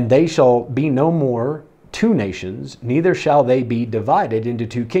 And they shall be no more two nations, neither shall they be divided into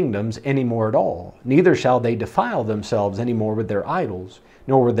two kingdoms any more at all. Neither shall they defile themselves any more with their idols,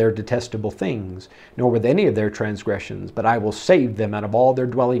 nor with their detestable things, nor with any of their transgressions. But I will save them out of all their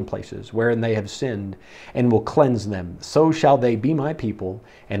dwelling places, wherein they have sinned, and will cleanse them. So shall they be my people,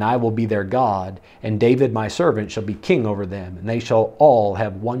 and I will be their God. And David my servant shall be king over them, and they shall all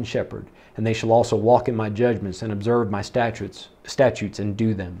have one shepherd. And they shall also walk in my judgments, and observe my statutes, and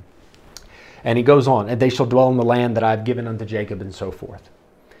do them. And he goes on, and they shall dwell in the land that I have given unto Jacob, and so forth.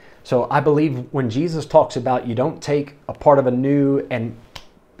 So I believe when Jesus talks about you don't take a part of a new and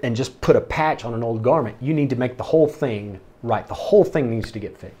just put a patch on an old garment, you need to make the whole thing right. The whole thing needs to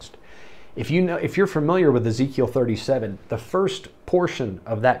get fixed. If you're familiar with Ezekiel 37, the first portion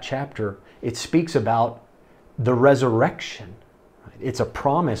of that chapter, it speaks about the resurrection. It's a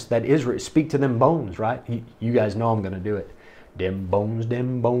promise that Israel, speak to them bones, right? You guys know I'm going to do it. Them bones,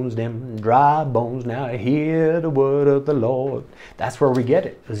 them dry bones, now hear the word of the Lord. That's where we get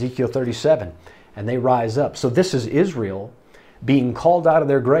it, Ezekiel 37. And they rise up. So this is Israel being called out of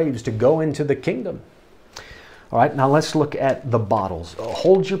their graves to go into the kingdom. All right, now let's look at the bottles.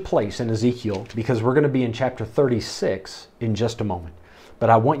 Hold your place in Ezekiel, because we're going to be in chapter 36 in just a moment. But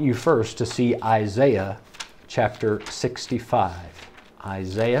I want you first to see Isaiah chapter 65.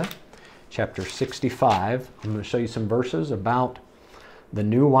 Isaiah chapter 65. I'm going to show you some verses about the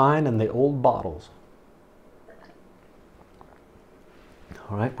new wine and the old bottles.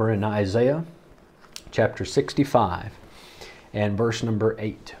 All right, we're in Isaiah chapter 65 and verse number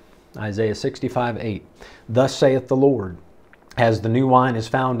 8. Isaiah 65:8. Thus saith the Lord, as the new wine is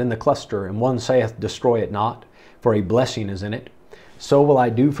found in the cluster, and one saith, Destroy it not, for a blessing is in it, so will I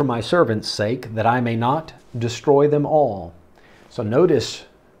do for my servants' sake, that I may not destroy them all. So notice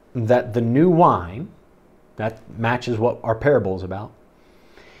that the new wine, that matches what our parable is about,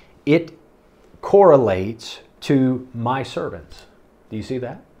 it correlates to my servants. Do you see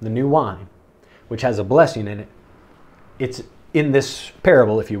that? The new wine, which has a blessing in it. It's in this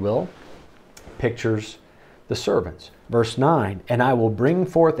parable, if you will, pictures the servants. Verse 9, and I will bring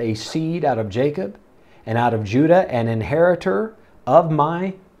forth a seed out of Jacob and out of Judah, an inheritor of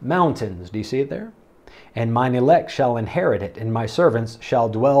my mountains. Do you see it there? And mine elect shall inherit it, and my servants shall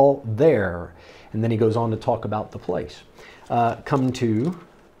dwell there. And then he goes on to talk about the place. Come to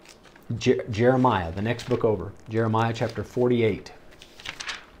Jeremiah, the next book over. Jeremiah chapter 48.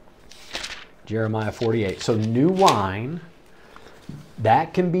 Jeremiah 48. So new wine,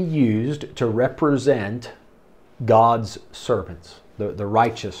 that can be used to represent God's servants, the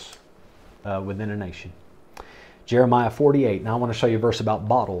righteous within a nation. Jeremiah 48. Now I want to show you a verse about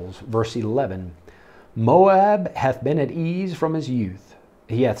bottles. Verse 11. Moab hath been at ease from his youth.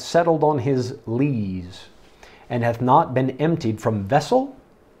 he hath settled on his lees, and hath not been emptied from vessel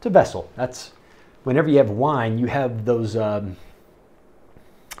to vessel. That's whenever you have wine, you have those, the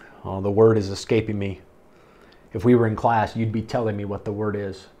word is escaping me. If we were in class, you'd be telling me what the word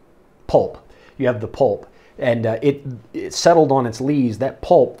is. Pulp. You have the pulp. And it settled on its lees. That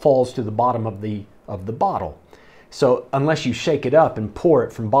pulp falls to the bottom of the bottle. So unless you shake it up and pour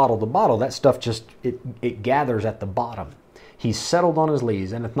it from bottle to bottle, that stuff just, it gathers at the bottom. He's settled on his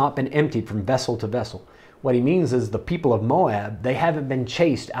lees and hath not been emptied from vessel to vessel. What he means is the people of Moab, they haven't been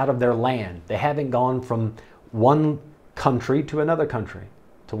chased out of their land. They haven't gone from one country to another country,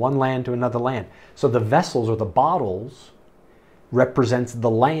 to one land to another land. So the vessels or the bottles represents the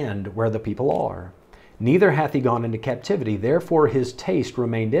land where the people are. Neither hath he gone into captivity, therefore his taste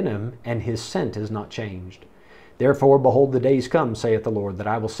remained in him, and his scent is not changed. Therefore, behold, the days come, saith the Lord, that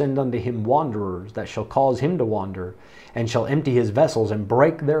I will send unto him wanderers, that shall cause him to wander, and shall empty his vessels, and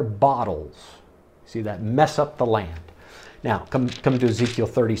break their bottles. See that? Mess up the land. Now, come to Ezekiel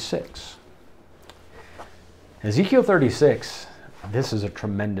 36. Ezekiel 36, this is a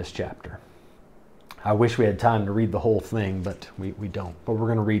tremendous chapter. I wish we had time to read the whole thing, but we don't. But we're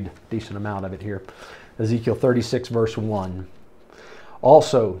going to read a decent amount of it here. Ezekiel 36, verse 1.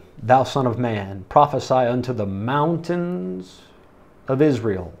 Also, thou son of man, prophesy unto the mountains of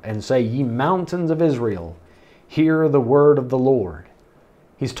Israel, and say, ye mountains of Israel, hear the word of the Lord.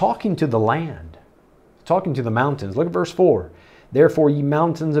 He's talking to the land. He's talking to the mountains. Look at verse 4. Therefore, ye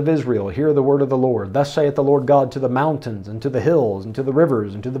mountains of Israel, hear the word of the Lord. Thus saith the Lord God to the mountains, and to the hills, and to the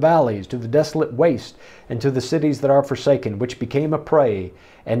rivers, and to the valleys, to the desolate waste, and to the cities that are forsaken, which became a prey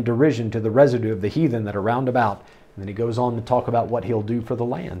and derision to the residue of the heathen that are round about. And then he goes on to talk about what he'll do for the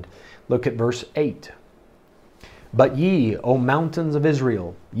land. Look at verse 8. But ye, O mountains of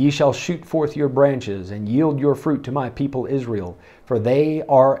Israel, ye shall shoot forth your branches, and yield your fruit to my people Israel, for they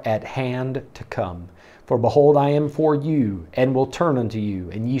are at hand to come. For behold, I am for you, and will turn unto you,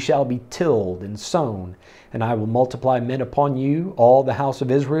 and ye shall be tilled and sown. And I will multiply men upon you, all the house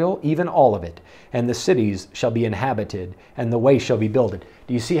of Israel, even all of it. And the cities shall be inhabited, and the way shall be builded.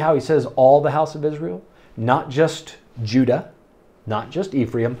 Do you see how he says all the house of Israel? Not just Judah, not just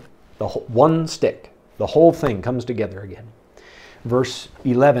Ephraim, the one stick. The whole thing comes together again. Verse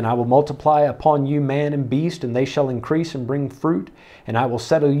 11, I will multiply upon you man and beast, and they shall increase and bring fruit. And I will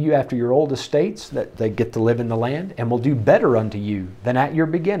settle you after your old estates, that they get to live in the land, and will do better unto you than at your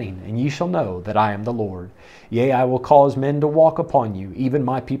beginning. And ye shall know that I am the Lord. Yea, I will cause men to walk upon you, even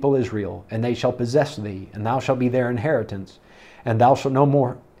my people Israel, and they shall possess thee, and thou shalt be their inheritance. And thou shalt no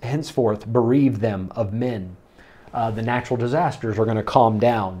more henceforth bereave them of men. The natural disasters are going to calm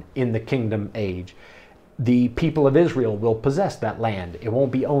down in the kingdom age. The people of Israel will possess that land. It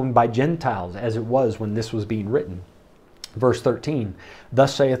won't be owned by Gentiles as it was when this was being written. Verse 13,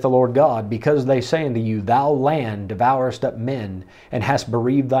 Thus saith the Lord God, because they say unto you, Thou land devourest up men, and hast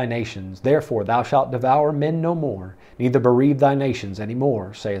bereaved thy nations. Therefore thou shalt devour men no more, neither bereave thy nations any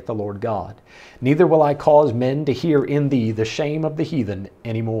more, saith the Lord God. Neither will I cause men to hear in thee the shame of the heathen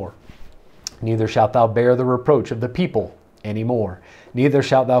any more. Neither shalt thou bear the reproach of the people any more. Neither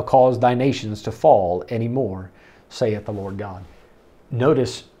shalt thou cause thy nations to fall any more, saith the Lord God.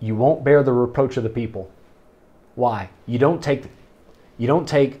 Notice, you won't bear the reproach of the people. Why? You don't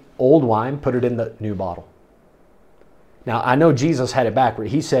take old wine, put it in the new bottle. Now, I know Jesus had it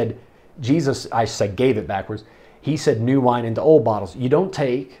backwards. He said, gave it backwards. He said new wine into old bottles. You don't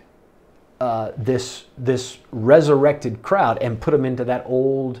take this resurrected crowd and put them into that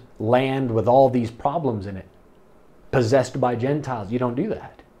old land with all these problems in it, possessed by Gentiles. You don't do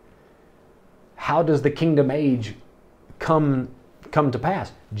that. How does the kingdom age come to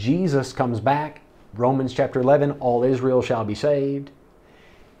pass? Jesus comes back. Romans chapter 11, all Israel shall be saved.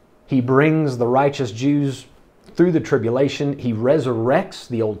 He brings the righteous Jews through the tribulation. He resurrects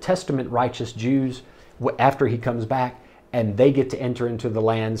the Old Testament righteous Jews after he comes back, and they get to enter into the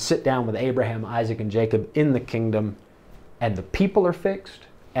land, sit down with Abraham, Isaac, and Jacob in the kingdom, and the people are fixed,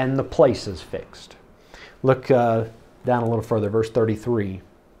 and the place is fixed. Look down a little further, verse 33.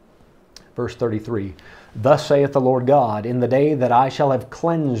 Verse 33, Thus saith the Lord God, In the day that I shall have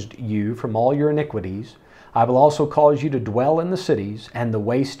cleansed you from all your iniquities, I will also cause you to dwell in the cities, and the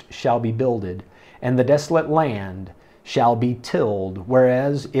waste shall be builded, and the desolate land shall be tilled,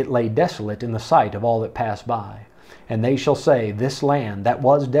 whereas it lay desolate in the sight of all that pass by. And they shall say, This land that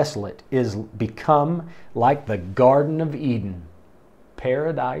was desolate is become like the Garden of Eden,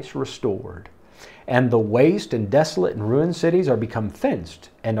 paradise restored. And the waste and desolate and ruined cities are become fenced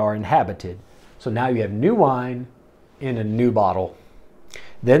and are inhabited. So now you have new wine in a new bottle.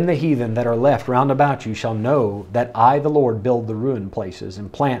 Then the heathen that are left round about you shall know that I, the Lord, build the ruined places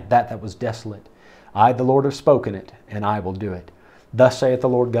and plant that was desolate. I, the Lord, have spoken it, and I will do it. Thus saith the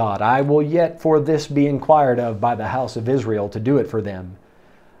Lord God, I will yet for this be inquired of by the house of Israel to do it for them.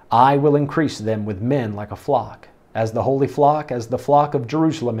 I will increase them with men like a flock. As the holy flock, as the flock of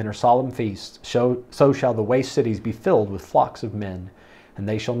Jerusalem in her solemn feasts, so shall the waste cities be filled with flocks of men, and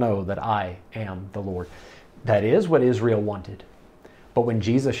they shall know that I am the Lord. That is what Israel wanted. But when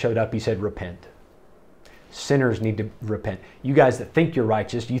Jesus showed up, he said, repent. Sinners need to repent. You guys that think you're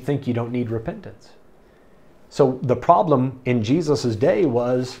righteous, you think you don't need repentance. So the problem in Jesus' day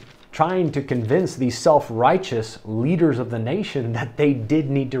was trying to convince these self-righteous leaders of the nation that they did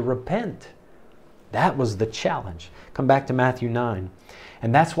need to repent. That was the challenge. Come back to Matthew 9.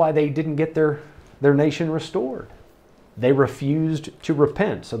 And that's why they didn't get their nation restored. They refused to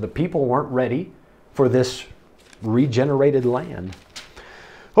repent. So the people weren't ready for this regenerated land.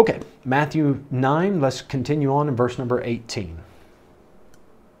 Okay, Matthew 9, let's continue on in verse number 18.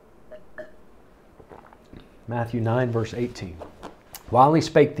 Matthew 9, verse 18. While he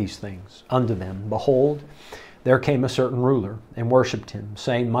spake these things unto them, behold, there came a certain ruler and worshipped him,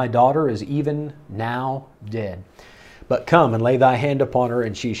 saying, My daughter is even now dead. But come and lay thy hand upon her,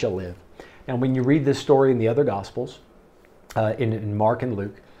 and she shall live. Now, when you read this story in the other Gospels, in Mark and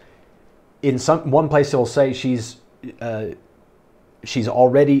Luke, in one place it'll say she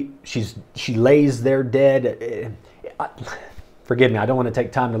lays there dead. Forgive me, I don't want to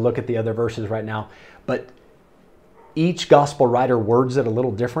take time to look at the other verses right now, but each gospel writer words it a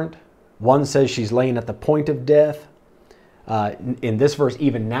little different. One says she's laying at the point of death. In this verse,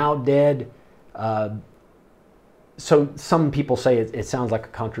 even now dead. So some people say it sounds like a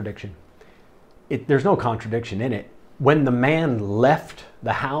contradiction. There's no contradiction in it. When the man left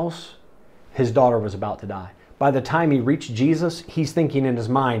the house, his daughter was about to die. By the time he reached Jesus, he's thinking in his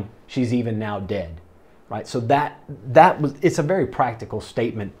mind, she's even now dead, right? So it's a very practical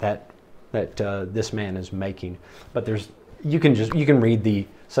statement that this man is making. But you can read the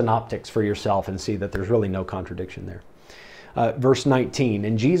synoptics for yourself and see that there's really no contradiction there. Verse 19,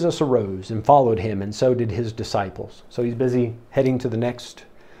 and Jesus arose and followed him, and so did his disciples. So he's busy heading to the next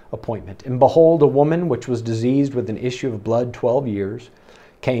appointment. And behold, a woman which was diseased with an issue of blood 12 years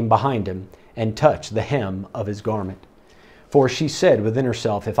came behind him and touched the hem of his garment. For she said within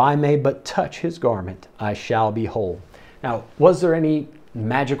herself, if I may but touch his garment, I shall be whole. Now, was there any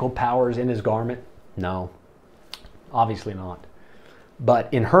magical powers in his garment? No, obviously not.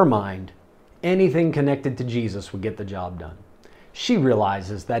 But in her mind, anything connected to Jesus would get the job done. She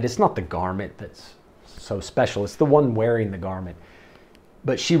realizes that it's not the garment that's so special, it's the one wearing the garment.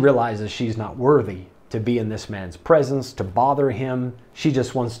 But she realizes she's not worthy to be in this man's presence, to bother him. She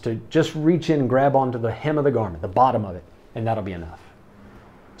just wants to just reach in and grab onto the hem of the garment, the bottom of it, and that'll be enough.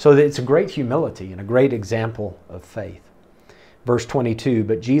 So it's a great humility and a great example of faith. Verse 22,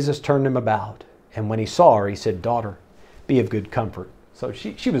 but Jesus turned him about, and when he saw her, he said, Daughter, be of good comfort. So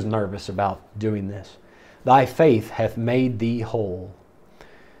she was nervous about doing this. Thy faith hath made thee whole.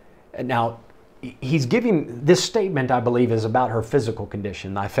 And now, he's giving this statement, I believe, is about her physical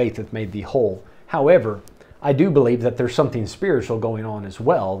condition. Thy faith hath made thee whole. However, I do believe that there's something spiritual going on as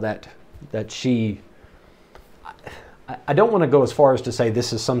well, that she... I don't want to go as far as to say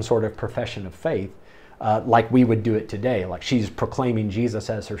this is some sort of profession of faith, like we would do it today, like she's proclaiming Jesus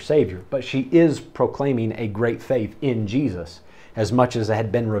as her Savior. But she is proclaiming a great faith in Jesus, as much as it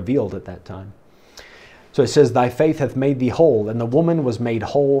had been revealed at that time. So it says, Thy faith hath made thee whole, and the woman was made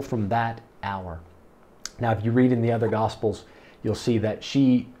whole from that hour. Now, if you read in the other Gospels, you'll see that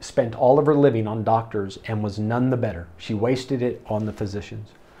she spent all of her living on doctors and was none the better. She wasted it on the physicians.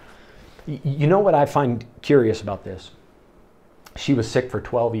 You know what I find curious about this? She was sick for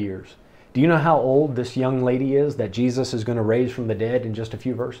 12 years. Do you know how old this young lady is that Jesus is going to raise from the dead in just a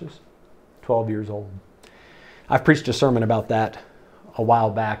few verses? 12 years old. I've preached a sermon about that a while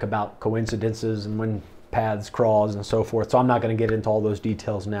back, about coincidences and when paths cross and so forth. So I'm not going to get into all those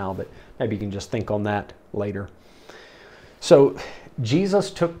details now, but maybe you can just think on that later. So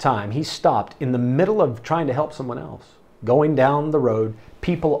Jesus took time. He stopped in the middle of trying to help someone else, going down the road,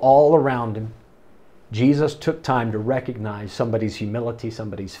 people all around him. Jesus took time to recognize somebody's humility,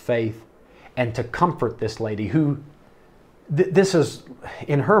 somebody's faith, and to comfort this lady who, this is,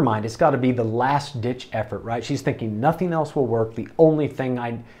 in her mind, it's got to be the last-ditch effort, right? She's thinking nothing else will work. The only thing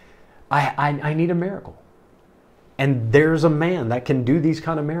I need a miracle. And there's a man that can do these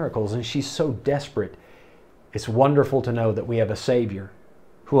kind of miracles, and she's so desperate. It's wonderful to know that we have a Savior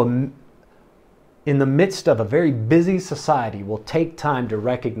who, in the midst of a very busy society, will take time to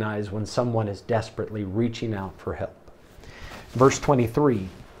recognize when someone is desperately reaching out for help. Verse 23,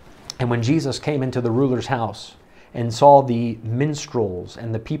 and when Jesus came into the ruler's house and saw the minstrels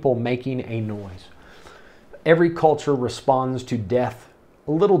and the people making a noise. Every culture responds to death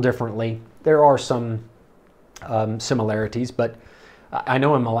a little differently. There are some similarities, but I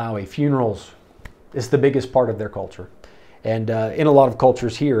know in Malawi, funerals is the biggest part of their culture. And in a lot of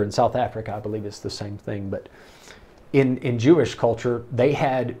cultures here in South Africa, I believe it's the same thing. But in Jewish culture, they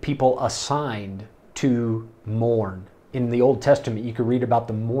had people assigned to mourn. In the Old Testament, you could read about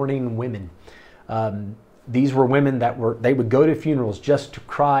the mourning women. These were women they would go to funerals just to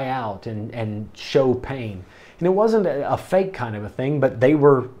cry out and show pain. And it wasn't a fake kind of a thing, but they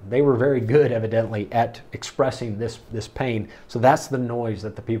were very good, evidently, at expressing this pain. So that's the noise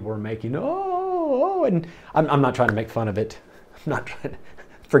that the people were making. Oh, and I'm not trying to make fun of it. I'm not trying.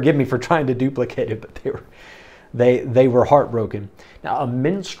 Forgive me for trying to duplicate it, but they were heartbroken. Now, a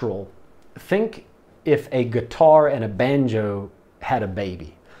minstrel. Think if a guitar and a banjo had a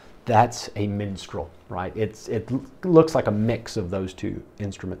baby. That's a minstrel, right? It looks like a mix of those two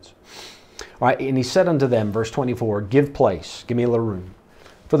instruments. All right, and he said unto them, verse 24, give place, give me a little room.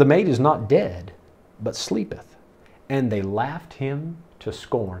 For the maid is not dead, but sleepeth. And they laughed him to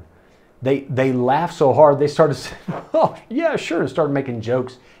scorn. They laughed so hard, they started saying, oh, yeah, sure, and started making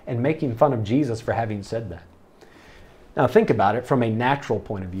jokes and making fun of Jesus for having said that. Now think about it from a natural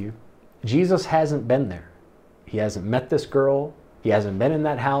point of view. Jesus hasn't been there. He hasn't met this girl. He hasn't been in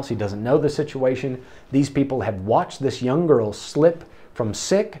that house. He doesn't know the situation. These people have watched this young girl slip from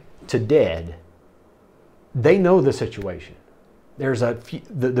sick to dead. They know the situation. There's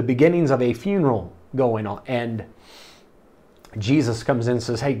the beginnings of a funeral going on, and Jesus comes in and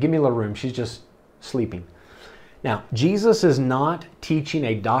says, hey, give me a little room. She's just sleeping. Now, Jesus is not teaching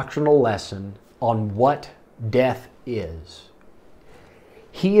a doctrinal lesson on what death is.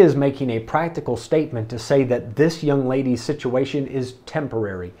 He is making a practical statement to say that this young lady's situation is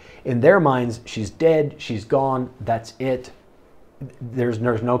temporary. In their minds, she's dead, she's gone, that's it. There's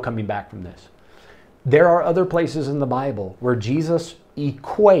no coming back from this. There are other places in the Bible where Jesus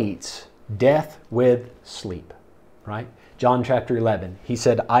equates death with sleep, right? John chapter 11, he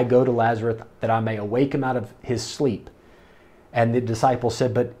said, I go to Lazarus that I may awake him out of his sleep. And the disciples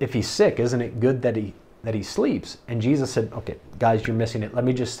said, but if he's sick, isn't it good that he sleeps? And Jesus said, okay, guys, you're missing it. Let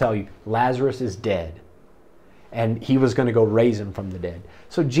me just tell you, Lazarus is dead. And he was going to go raise him from the dead.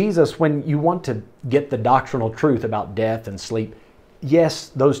 So Jesus, when you want to get the doctrinal truth about death and sleep, yes,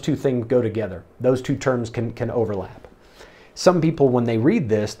 those two things go together. Those two terms can overlap. Some people, when they read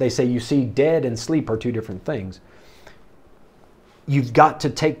this, they say, you see, dead and sleep are two different things. You've got to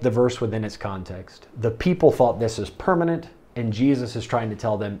take the verse within its context. The people thought this is permanent, and Jesus is trying to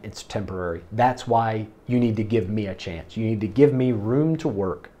tell them it's temporary. That's why you need to give me a chance. You need to give me room to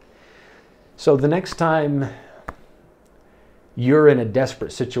work. So the next time you're in a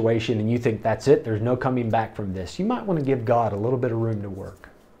desperate situation and you think that's it, there's no coming back from this, you might want to give God a little bit of room to work.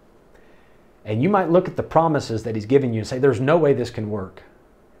 And you might look at the promises that he's given you and say, there's no way this can work.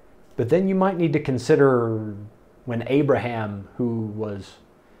 But then you might need to consider when Abraham, who was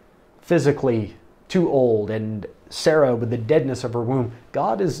physically too old, and Sarah with the deadness of her womb,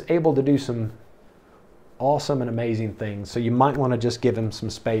 God is able to do some awesome and amazing things. So you might want to just give him some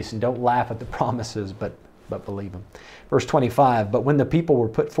space and don't laugh at the promises, but believe him. Verse 25, but when the people were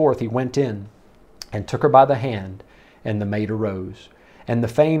put forth, he went in and took her by the hand, and the maid arose. And the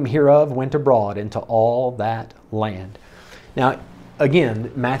fame hereof went abroad into all that land. Now,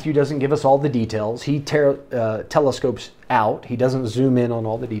 again, Matthew doesn't give us all the details. He telescopes out. He doesn't zoom in on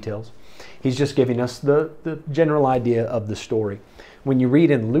all the details. He's just giving us the general idea of the story. When you read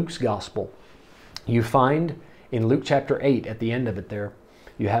in Luke's gospel, you find in Luke chapter 8, at the end of it there,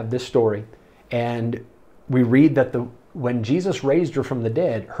 you have this story. And we read that when Jesus raised her from the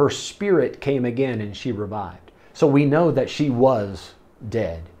dead, her spirit came again and she revived. So we know that she was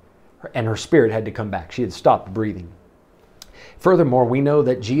dead and her spirit had to come back. She had stopped breathing. Furthermore, we know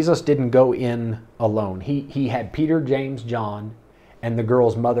that Jesus didn't go in alone. He had Peter, James, John, and the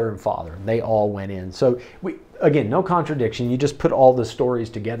girl's mother and father. They all went in. So again, no contradiction. You just put all the stories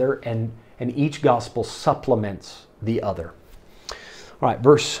together and each gospel supplements the other. All right,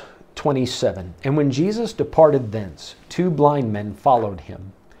 verse 27. And when Jesus departed thence, 2 blind men followed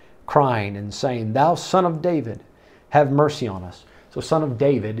him, crying and saying, Thou Son of David, have mercy on us. So Son of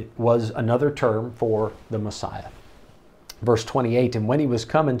David was another term for the Messiah. Verse 28, and when he was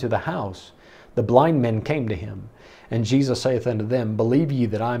come into the house, the blind men came to him. And Jesus saith unto them, Believe ye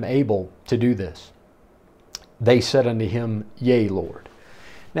that I am able to do this? They said unto him, Yea, Lord.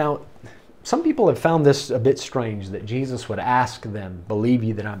 Now, some people have found this a bit strange, that Jesus would ask them, Believe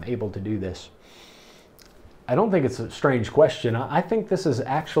ye that I'm able to do this? I don't think it's a strange question. I think this is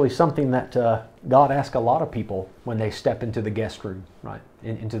actually something that God asks a lot of people when they step into the guest room, right,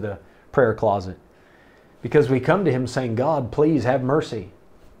 into the prayer closet. Because we come to Him saying, God, please have mercy.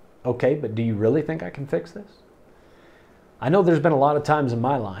 Okay, but do you really think I can fix this? I know there's been a lot of times in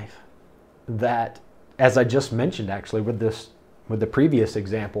my life that, as I just mentioned actually with the previous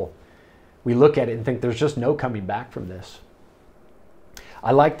example, we look at it and think there's just no coming back from this.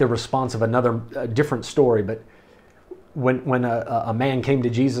 I like the response of another different story, but when a man came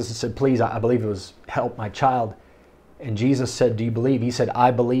to Jesus and said, please, I believe it was, help my child. And Jesus said, do you believe? He said, I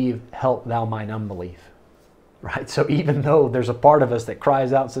believe, help thou mine unbelief. Right? So even though there's a part of us that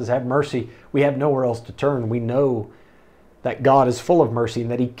cries out and says, have mercy, we have nowhere else to turn. We know that God is full of mercy and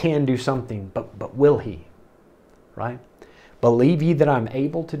that He can do something, but will He? Right? Believe ye that I'm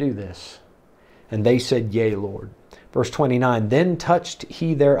able to do this? And they said, yea, Lord. Verse 29, then touched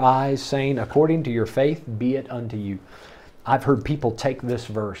He their eyes, saying, according to your faith, be it unto you. I've heard people take this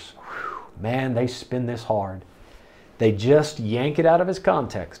verse. Man, they spin this hard. They just yank it out of its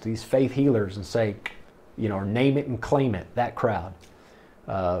context, these faith healers, and say, or name it and claim it, that crowd.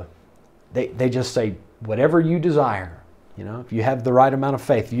 They just say, whatever you desire, if you have the right amount of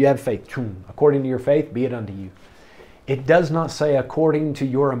faith, if you have faith, according to your faith, be it unto you. It does not say, according to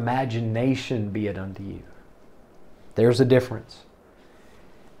your imagination, be it unto you. There's a difference.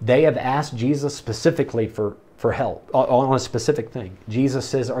 They have asked Jesus specifically for help on a specific thing. Jesus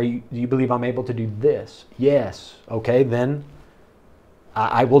says, do you believe I'm able to do this? Yes. Okay, then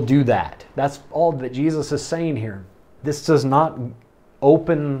I will do that. That's all that Jesus is saying here. This does not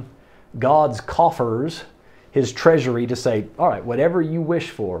open God's coffers, His treasury, to say, all right, whatever you wish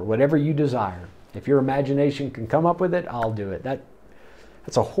for, whatever you desire, if your imagination can come up with it, I'll do it.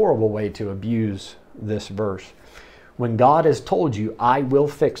 That's a horrible way to abuse this verse. When God has told you, I will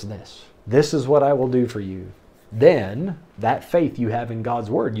fix this, this is what I will do for you, then that faith you have in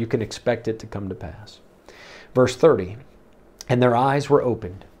God's Word, you can expect it to come to pass. Verse 30, and their eyes were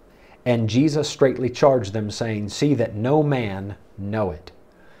opened, and Jesus straitly charged them, saying, see that no man know it.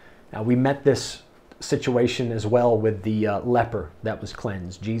 Now we met this situation as well with the leper that was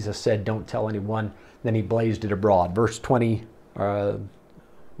cleansed. Jesus said, don't tell anyone. Then He blazed it abroad. Verse 20, where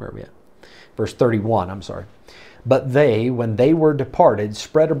are we at? Verse 31, I'm sorry. But they, when they were departed,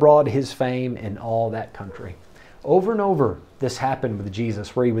 spread abroad His fame in all that country. Over and over, this happened with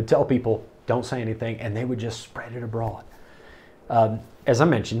Jesus, where He would tell people, don't say anything, and they would just spread it abroad. As I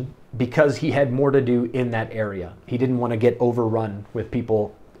mentioned, because He had more to do in that area. He didn't want to get overrun with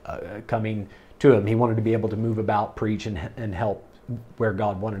people coming to Him. He wanted to be able to move about, preach, and help where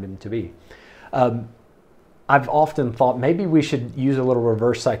God wanted Him to be. I've often thought maybe we should use a little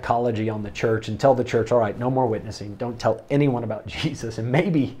reverse psychology on the church and tell the church, all right, no more witnessing. Don't tell anyone about Jesus. And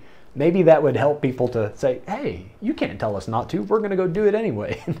maybe that would help people to say, hey, you can't tell us not to. We're going to go do it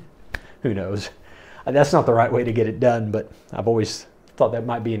anyway. Who knows? That's not the right way to get it done, but I've always thought that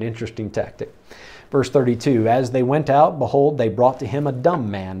might be an interesting tactic. Verse 32, as they went out, behold, they brought to Him a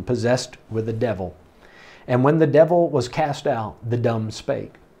dumb man possessed with a devil. And when the devil was cast out, the dumb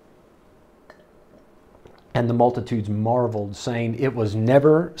spake. And the multitudes marveled, saying, it was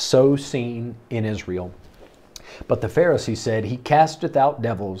never so seen in Israel. But the Pharisees said, He casteth out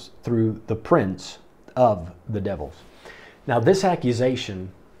devils through the prince of the devils. Now this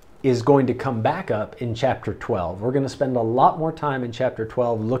accusation is going to come back up in chapter 12. We're going to spend a lot more time in chapter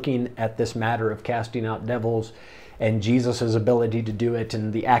 12 looking at this matter of casting out devils and Jesus' ability to do it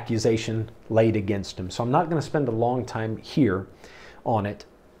and the accusation laid against Him. So I'm not going to spend a long time here on it.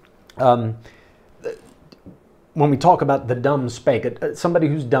 When we talk about the dumb spake, somebody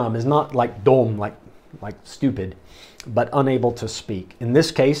who's dumb is not like dom, like stupid, but unable to speak. In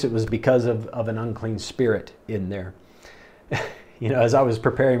this case, it was because of an unclean spirit in there. As I was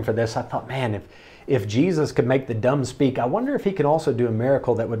preparing for this, I thought, man, if Jesus could make the dumb speak, I wonder if He could also do a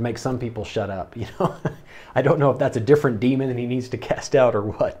miracle that would make some people shut up. I don't know if that's a different demon and He needs to cast out or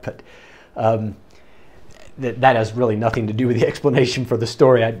what, but that has really nothing to do with the explanation for the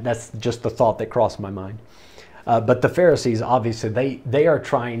story. That's just the thought that crossed my mind. But the Pharisees, obviously, they are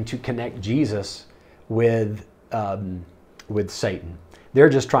trying to connect Jesus with Satan. They're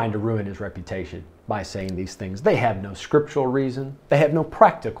just trying to ruin His reputation by saying these things. They have no scriptural reason. They have no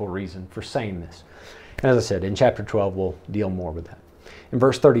practical reason for saying this. And as I said, in chapter 12, we'll deal more with that. In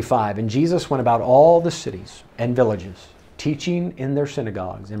verse 35, and Jesus went about all the cities and villages, teaching in their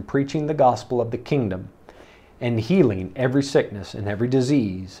synagogues and preaching the gospel of the kingdom and healing every sickness and every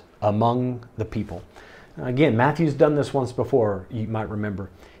disease among the people. Again, Matthew's done this once before, you might remember.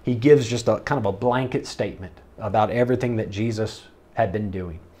 He gives just a kind of a blanket statement about everything that Jesus had been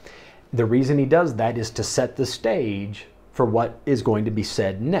doing. the reason he does that is to set the stage for what is going to be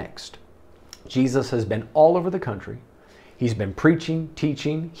said next. Jesus has been all over the country. He's been preaching,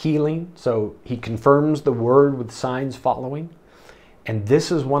 teaching, healing, so he confirms the word with signs following. And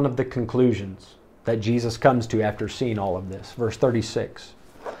this is one of the conclusions that Jesus comes to after seeing all of this. Verse 36,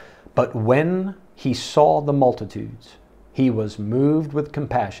 but when he saw the multitudes, he was moved with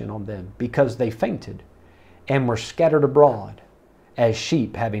compassion on them because they fainted and were scattered abroad as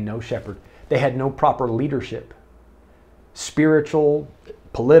sheep having no shepherd. They had no proper leadership, spiritual,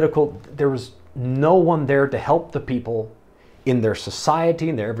 political. There was no one there to help the people in their society,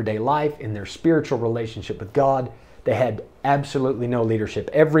 in their everyday life, in their spiritual relationship with God. They had absolutely no leadership.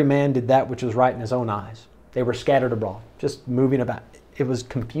 Every man did that which was right in his own eyes. They were scattered abroad, just moving about. It was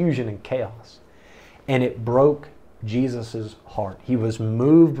confusion and chaos. And it broke Jesus' heart. He was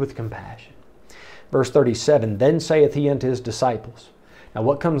moved with compassion. Verse 37, then saith he unto his disciples. Now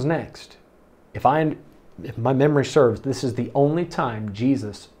what comes next? If my memory serves, this is the only time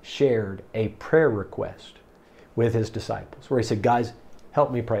Jesus shared a prayer request with his disciples, where he said, guys,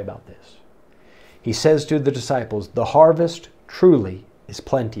 help me pray about this. He says to the disciples, the harvest truly is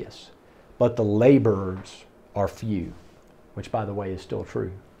plenteous, but the laborers are few, which by the way is still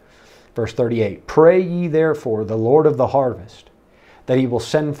true. Verse 38, pray ye therefore the Lord of the harvest, that he will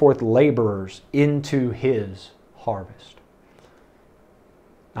send forth laborers into his harvest.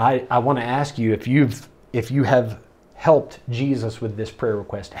 I want to ask you, if you have helped Jesus with this prayer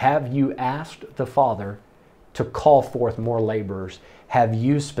request, have you asked the Father to call forth more laborers? Have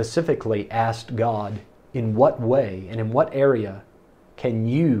you specifically asked God in what way and in what area can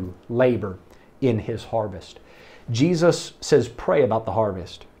you labor in his harvest? Jesus says pray about the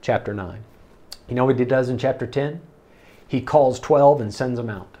harvest, chapter 9. You know what he does in chapter 10? He calls 12 and sends them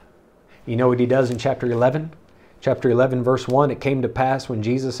out. You know what he does in chapter 11? Chapter 11, verse 1, it came to pass when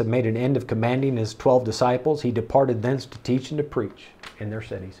Jesus had made an end of commanding his 12 disciples, he departed thence to teach and to preach in their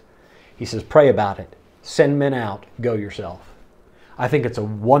cities. He says, pray about it. Send men out. Go yourself. I think it's a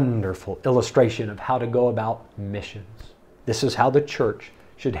wonderful illustration of how to go about missions. This is how the church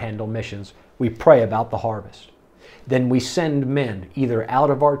should handle missions. We pray about the harvest. Then we send men either out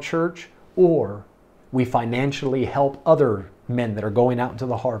of our church or we financially help other men that are going out into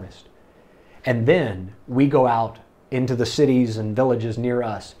the harvest. And then we go out into the cities and villages near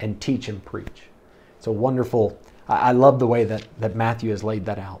us and teach and preach. It's a wonderful, I love the way that Matthew has laid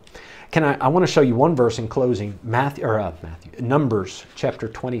that out. I want to show you one verse in closing, Numbers chapter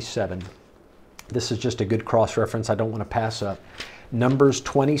 27. This is just a good cross-reference I don't want to pass up. Numbers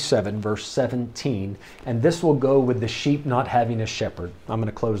 27, verse 17. And this will go with the sheep not having a shepherd. I'm going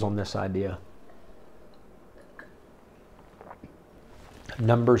to close on this idea.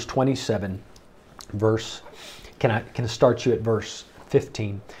 Numbers 27, verse, can I start you at verse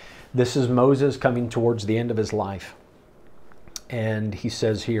 15? This is Moses coming towards the end of his life. And he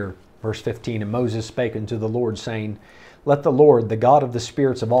says here, verse 15, and Moses spake unto the Lord, saying, let the Lord, the God of the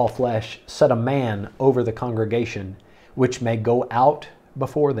spirits of all flesh, set a man over the congregation, which may go out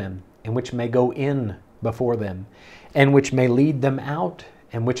before them, and which may go in before them, and which may lead them out,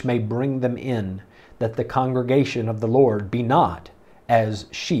 and which may bring them in, that the congregation of the Lord be not as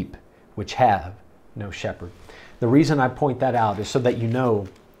sheep which have no shepherd. The reason I point that out is so that you know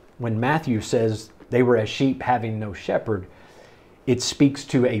when Matthew says they were as sheep having no shepherd, it speaks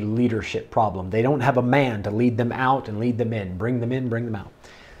to a leadership problem. They don't have a man to lead them out and lead them in, bring them out.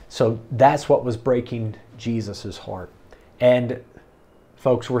 So that's what was breaking Jesus's heart. And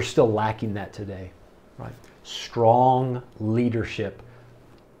folks, we're still lacking that today, right? Strong leadership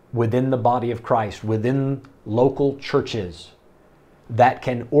within the body of Christ, within local churches that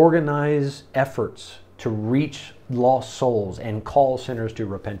can organize efforts to reach lost souls and call sinners to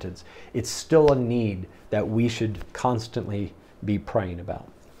repentance. It's still a need that we should constantly be praying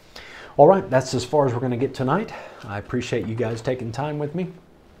about. All right, that's as far as we're going to get tonight. I appreciate you guys taking time with me.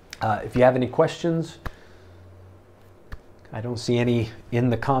 If you have any questions, I don't see any in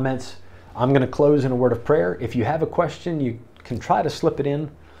the comments. I'm going to close in a word of prayer. If you have a question, you can try to slip it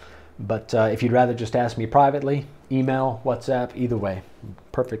in. But if you'd rather just ask me privately, email, WhatsApp, either way, I'm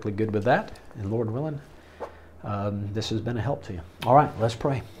perfectly good with that. And Lord willing, this has been a help to you. All right, let's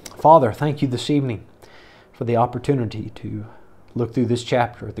pray. Father, thank you this evening for the opportunity to look through this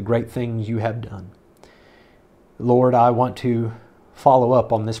chapter at the great things you have done. Lord, I want to follow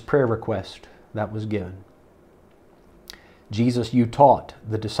up on this prayer request that was given. Jesus, you taught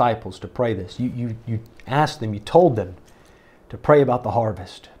the disciples to pray this. You asked them, you told them to pray about the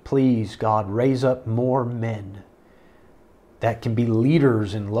harvest. Please, God, raise up more men that can be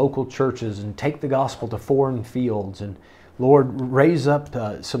leaders in local churches and take the gospel to foreign fields. And Lord, raise up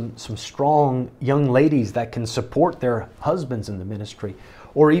some strong young ladies that can support their husbands in the ministry,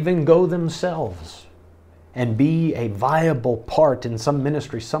 or even go themselves and be a viable part in some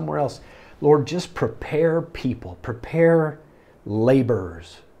ministry somewhere else. Lord, just prepare people, prepare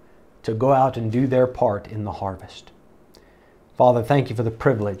laborers to go out and do their part in the harvest. Father, thank you for the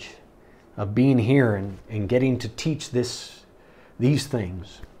privilege of being here and getting to teach these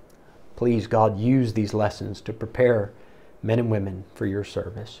things. Please, God, use these lessons to prepare men and women for your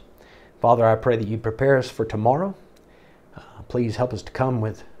service. Father, I pray that you prepare us for tomorrow. Please help us to come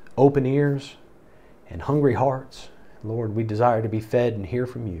with open ears and hungry hearts. Lord, we desire to be fed and hear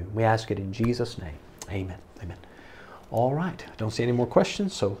from you. We ask it in Jesus' name. Amen. Amen. All right. I don't see any more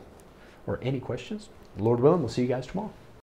questions, or any questions. Lord willing, we'll see you guys tomorrow.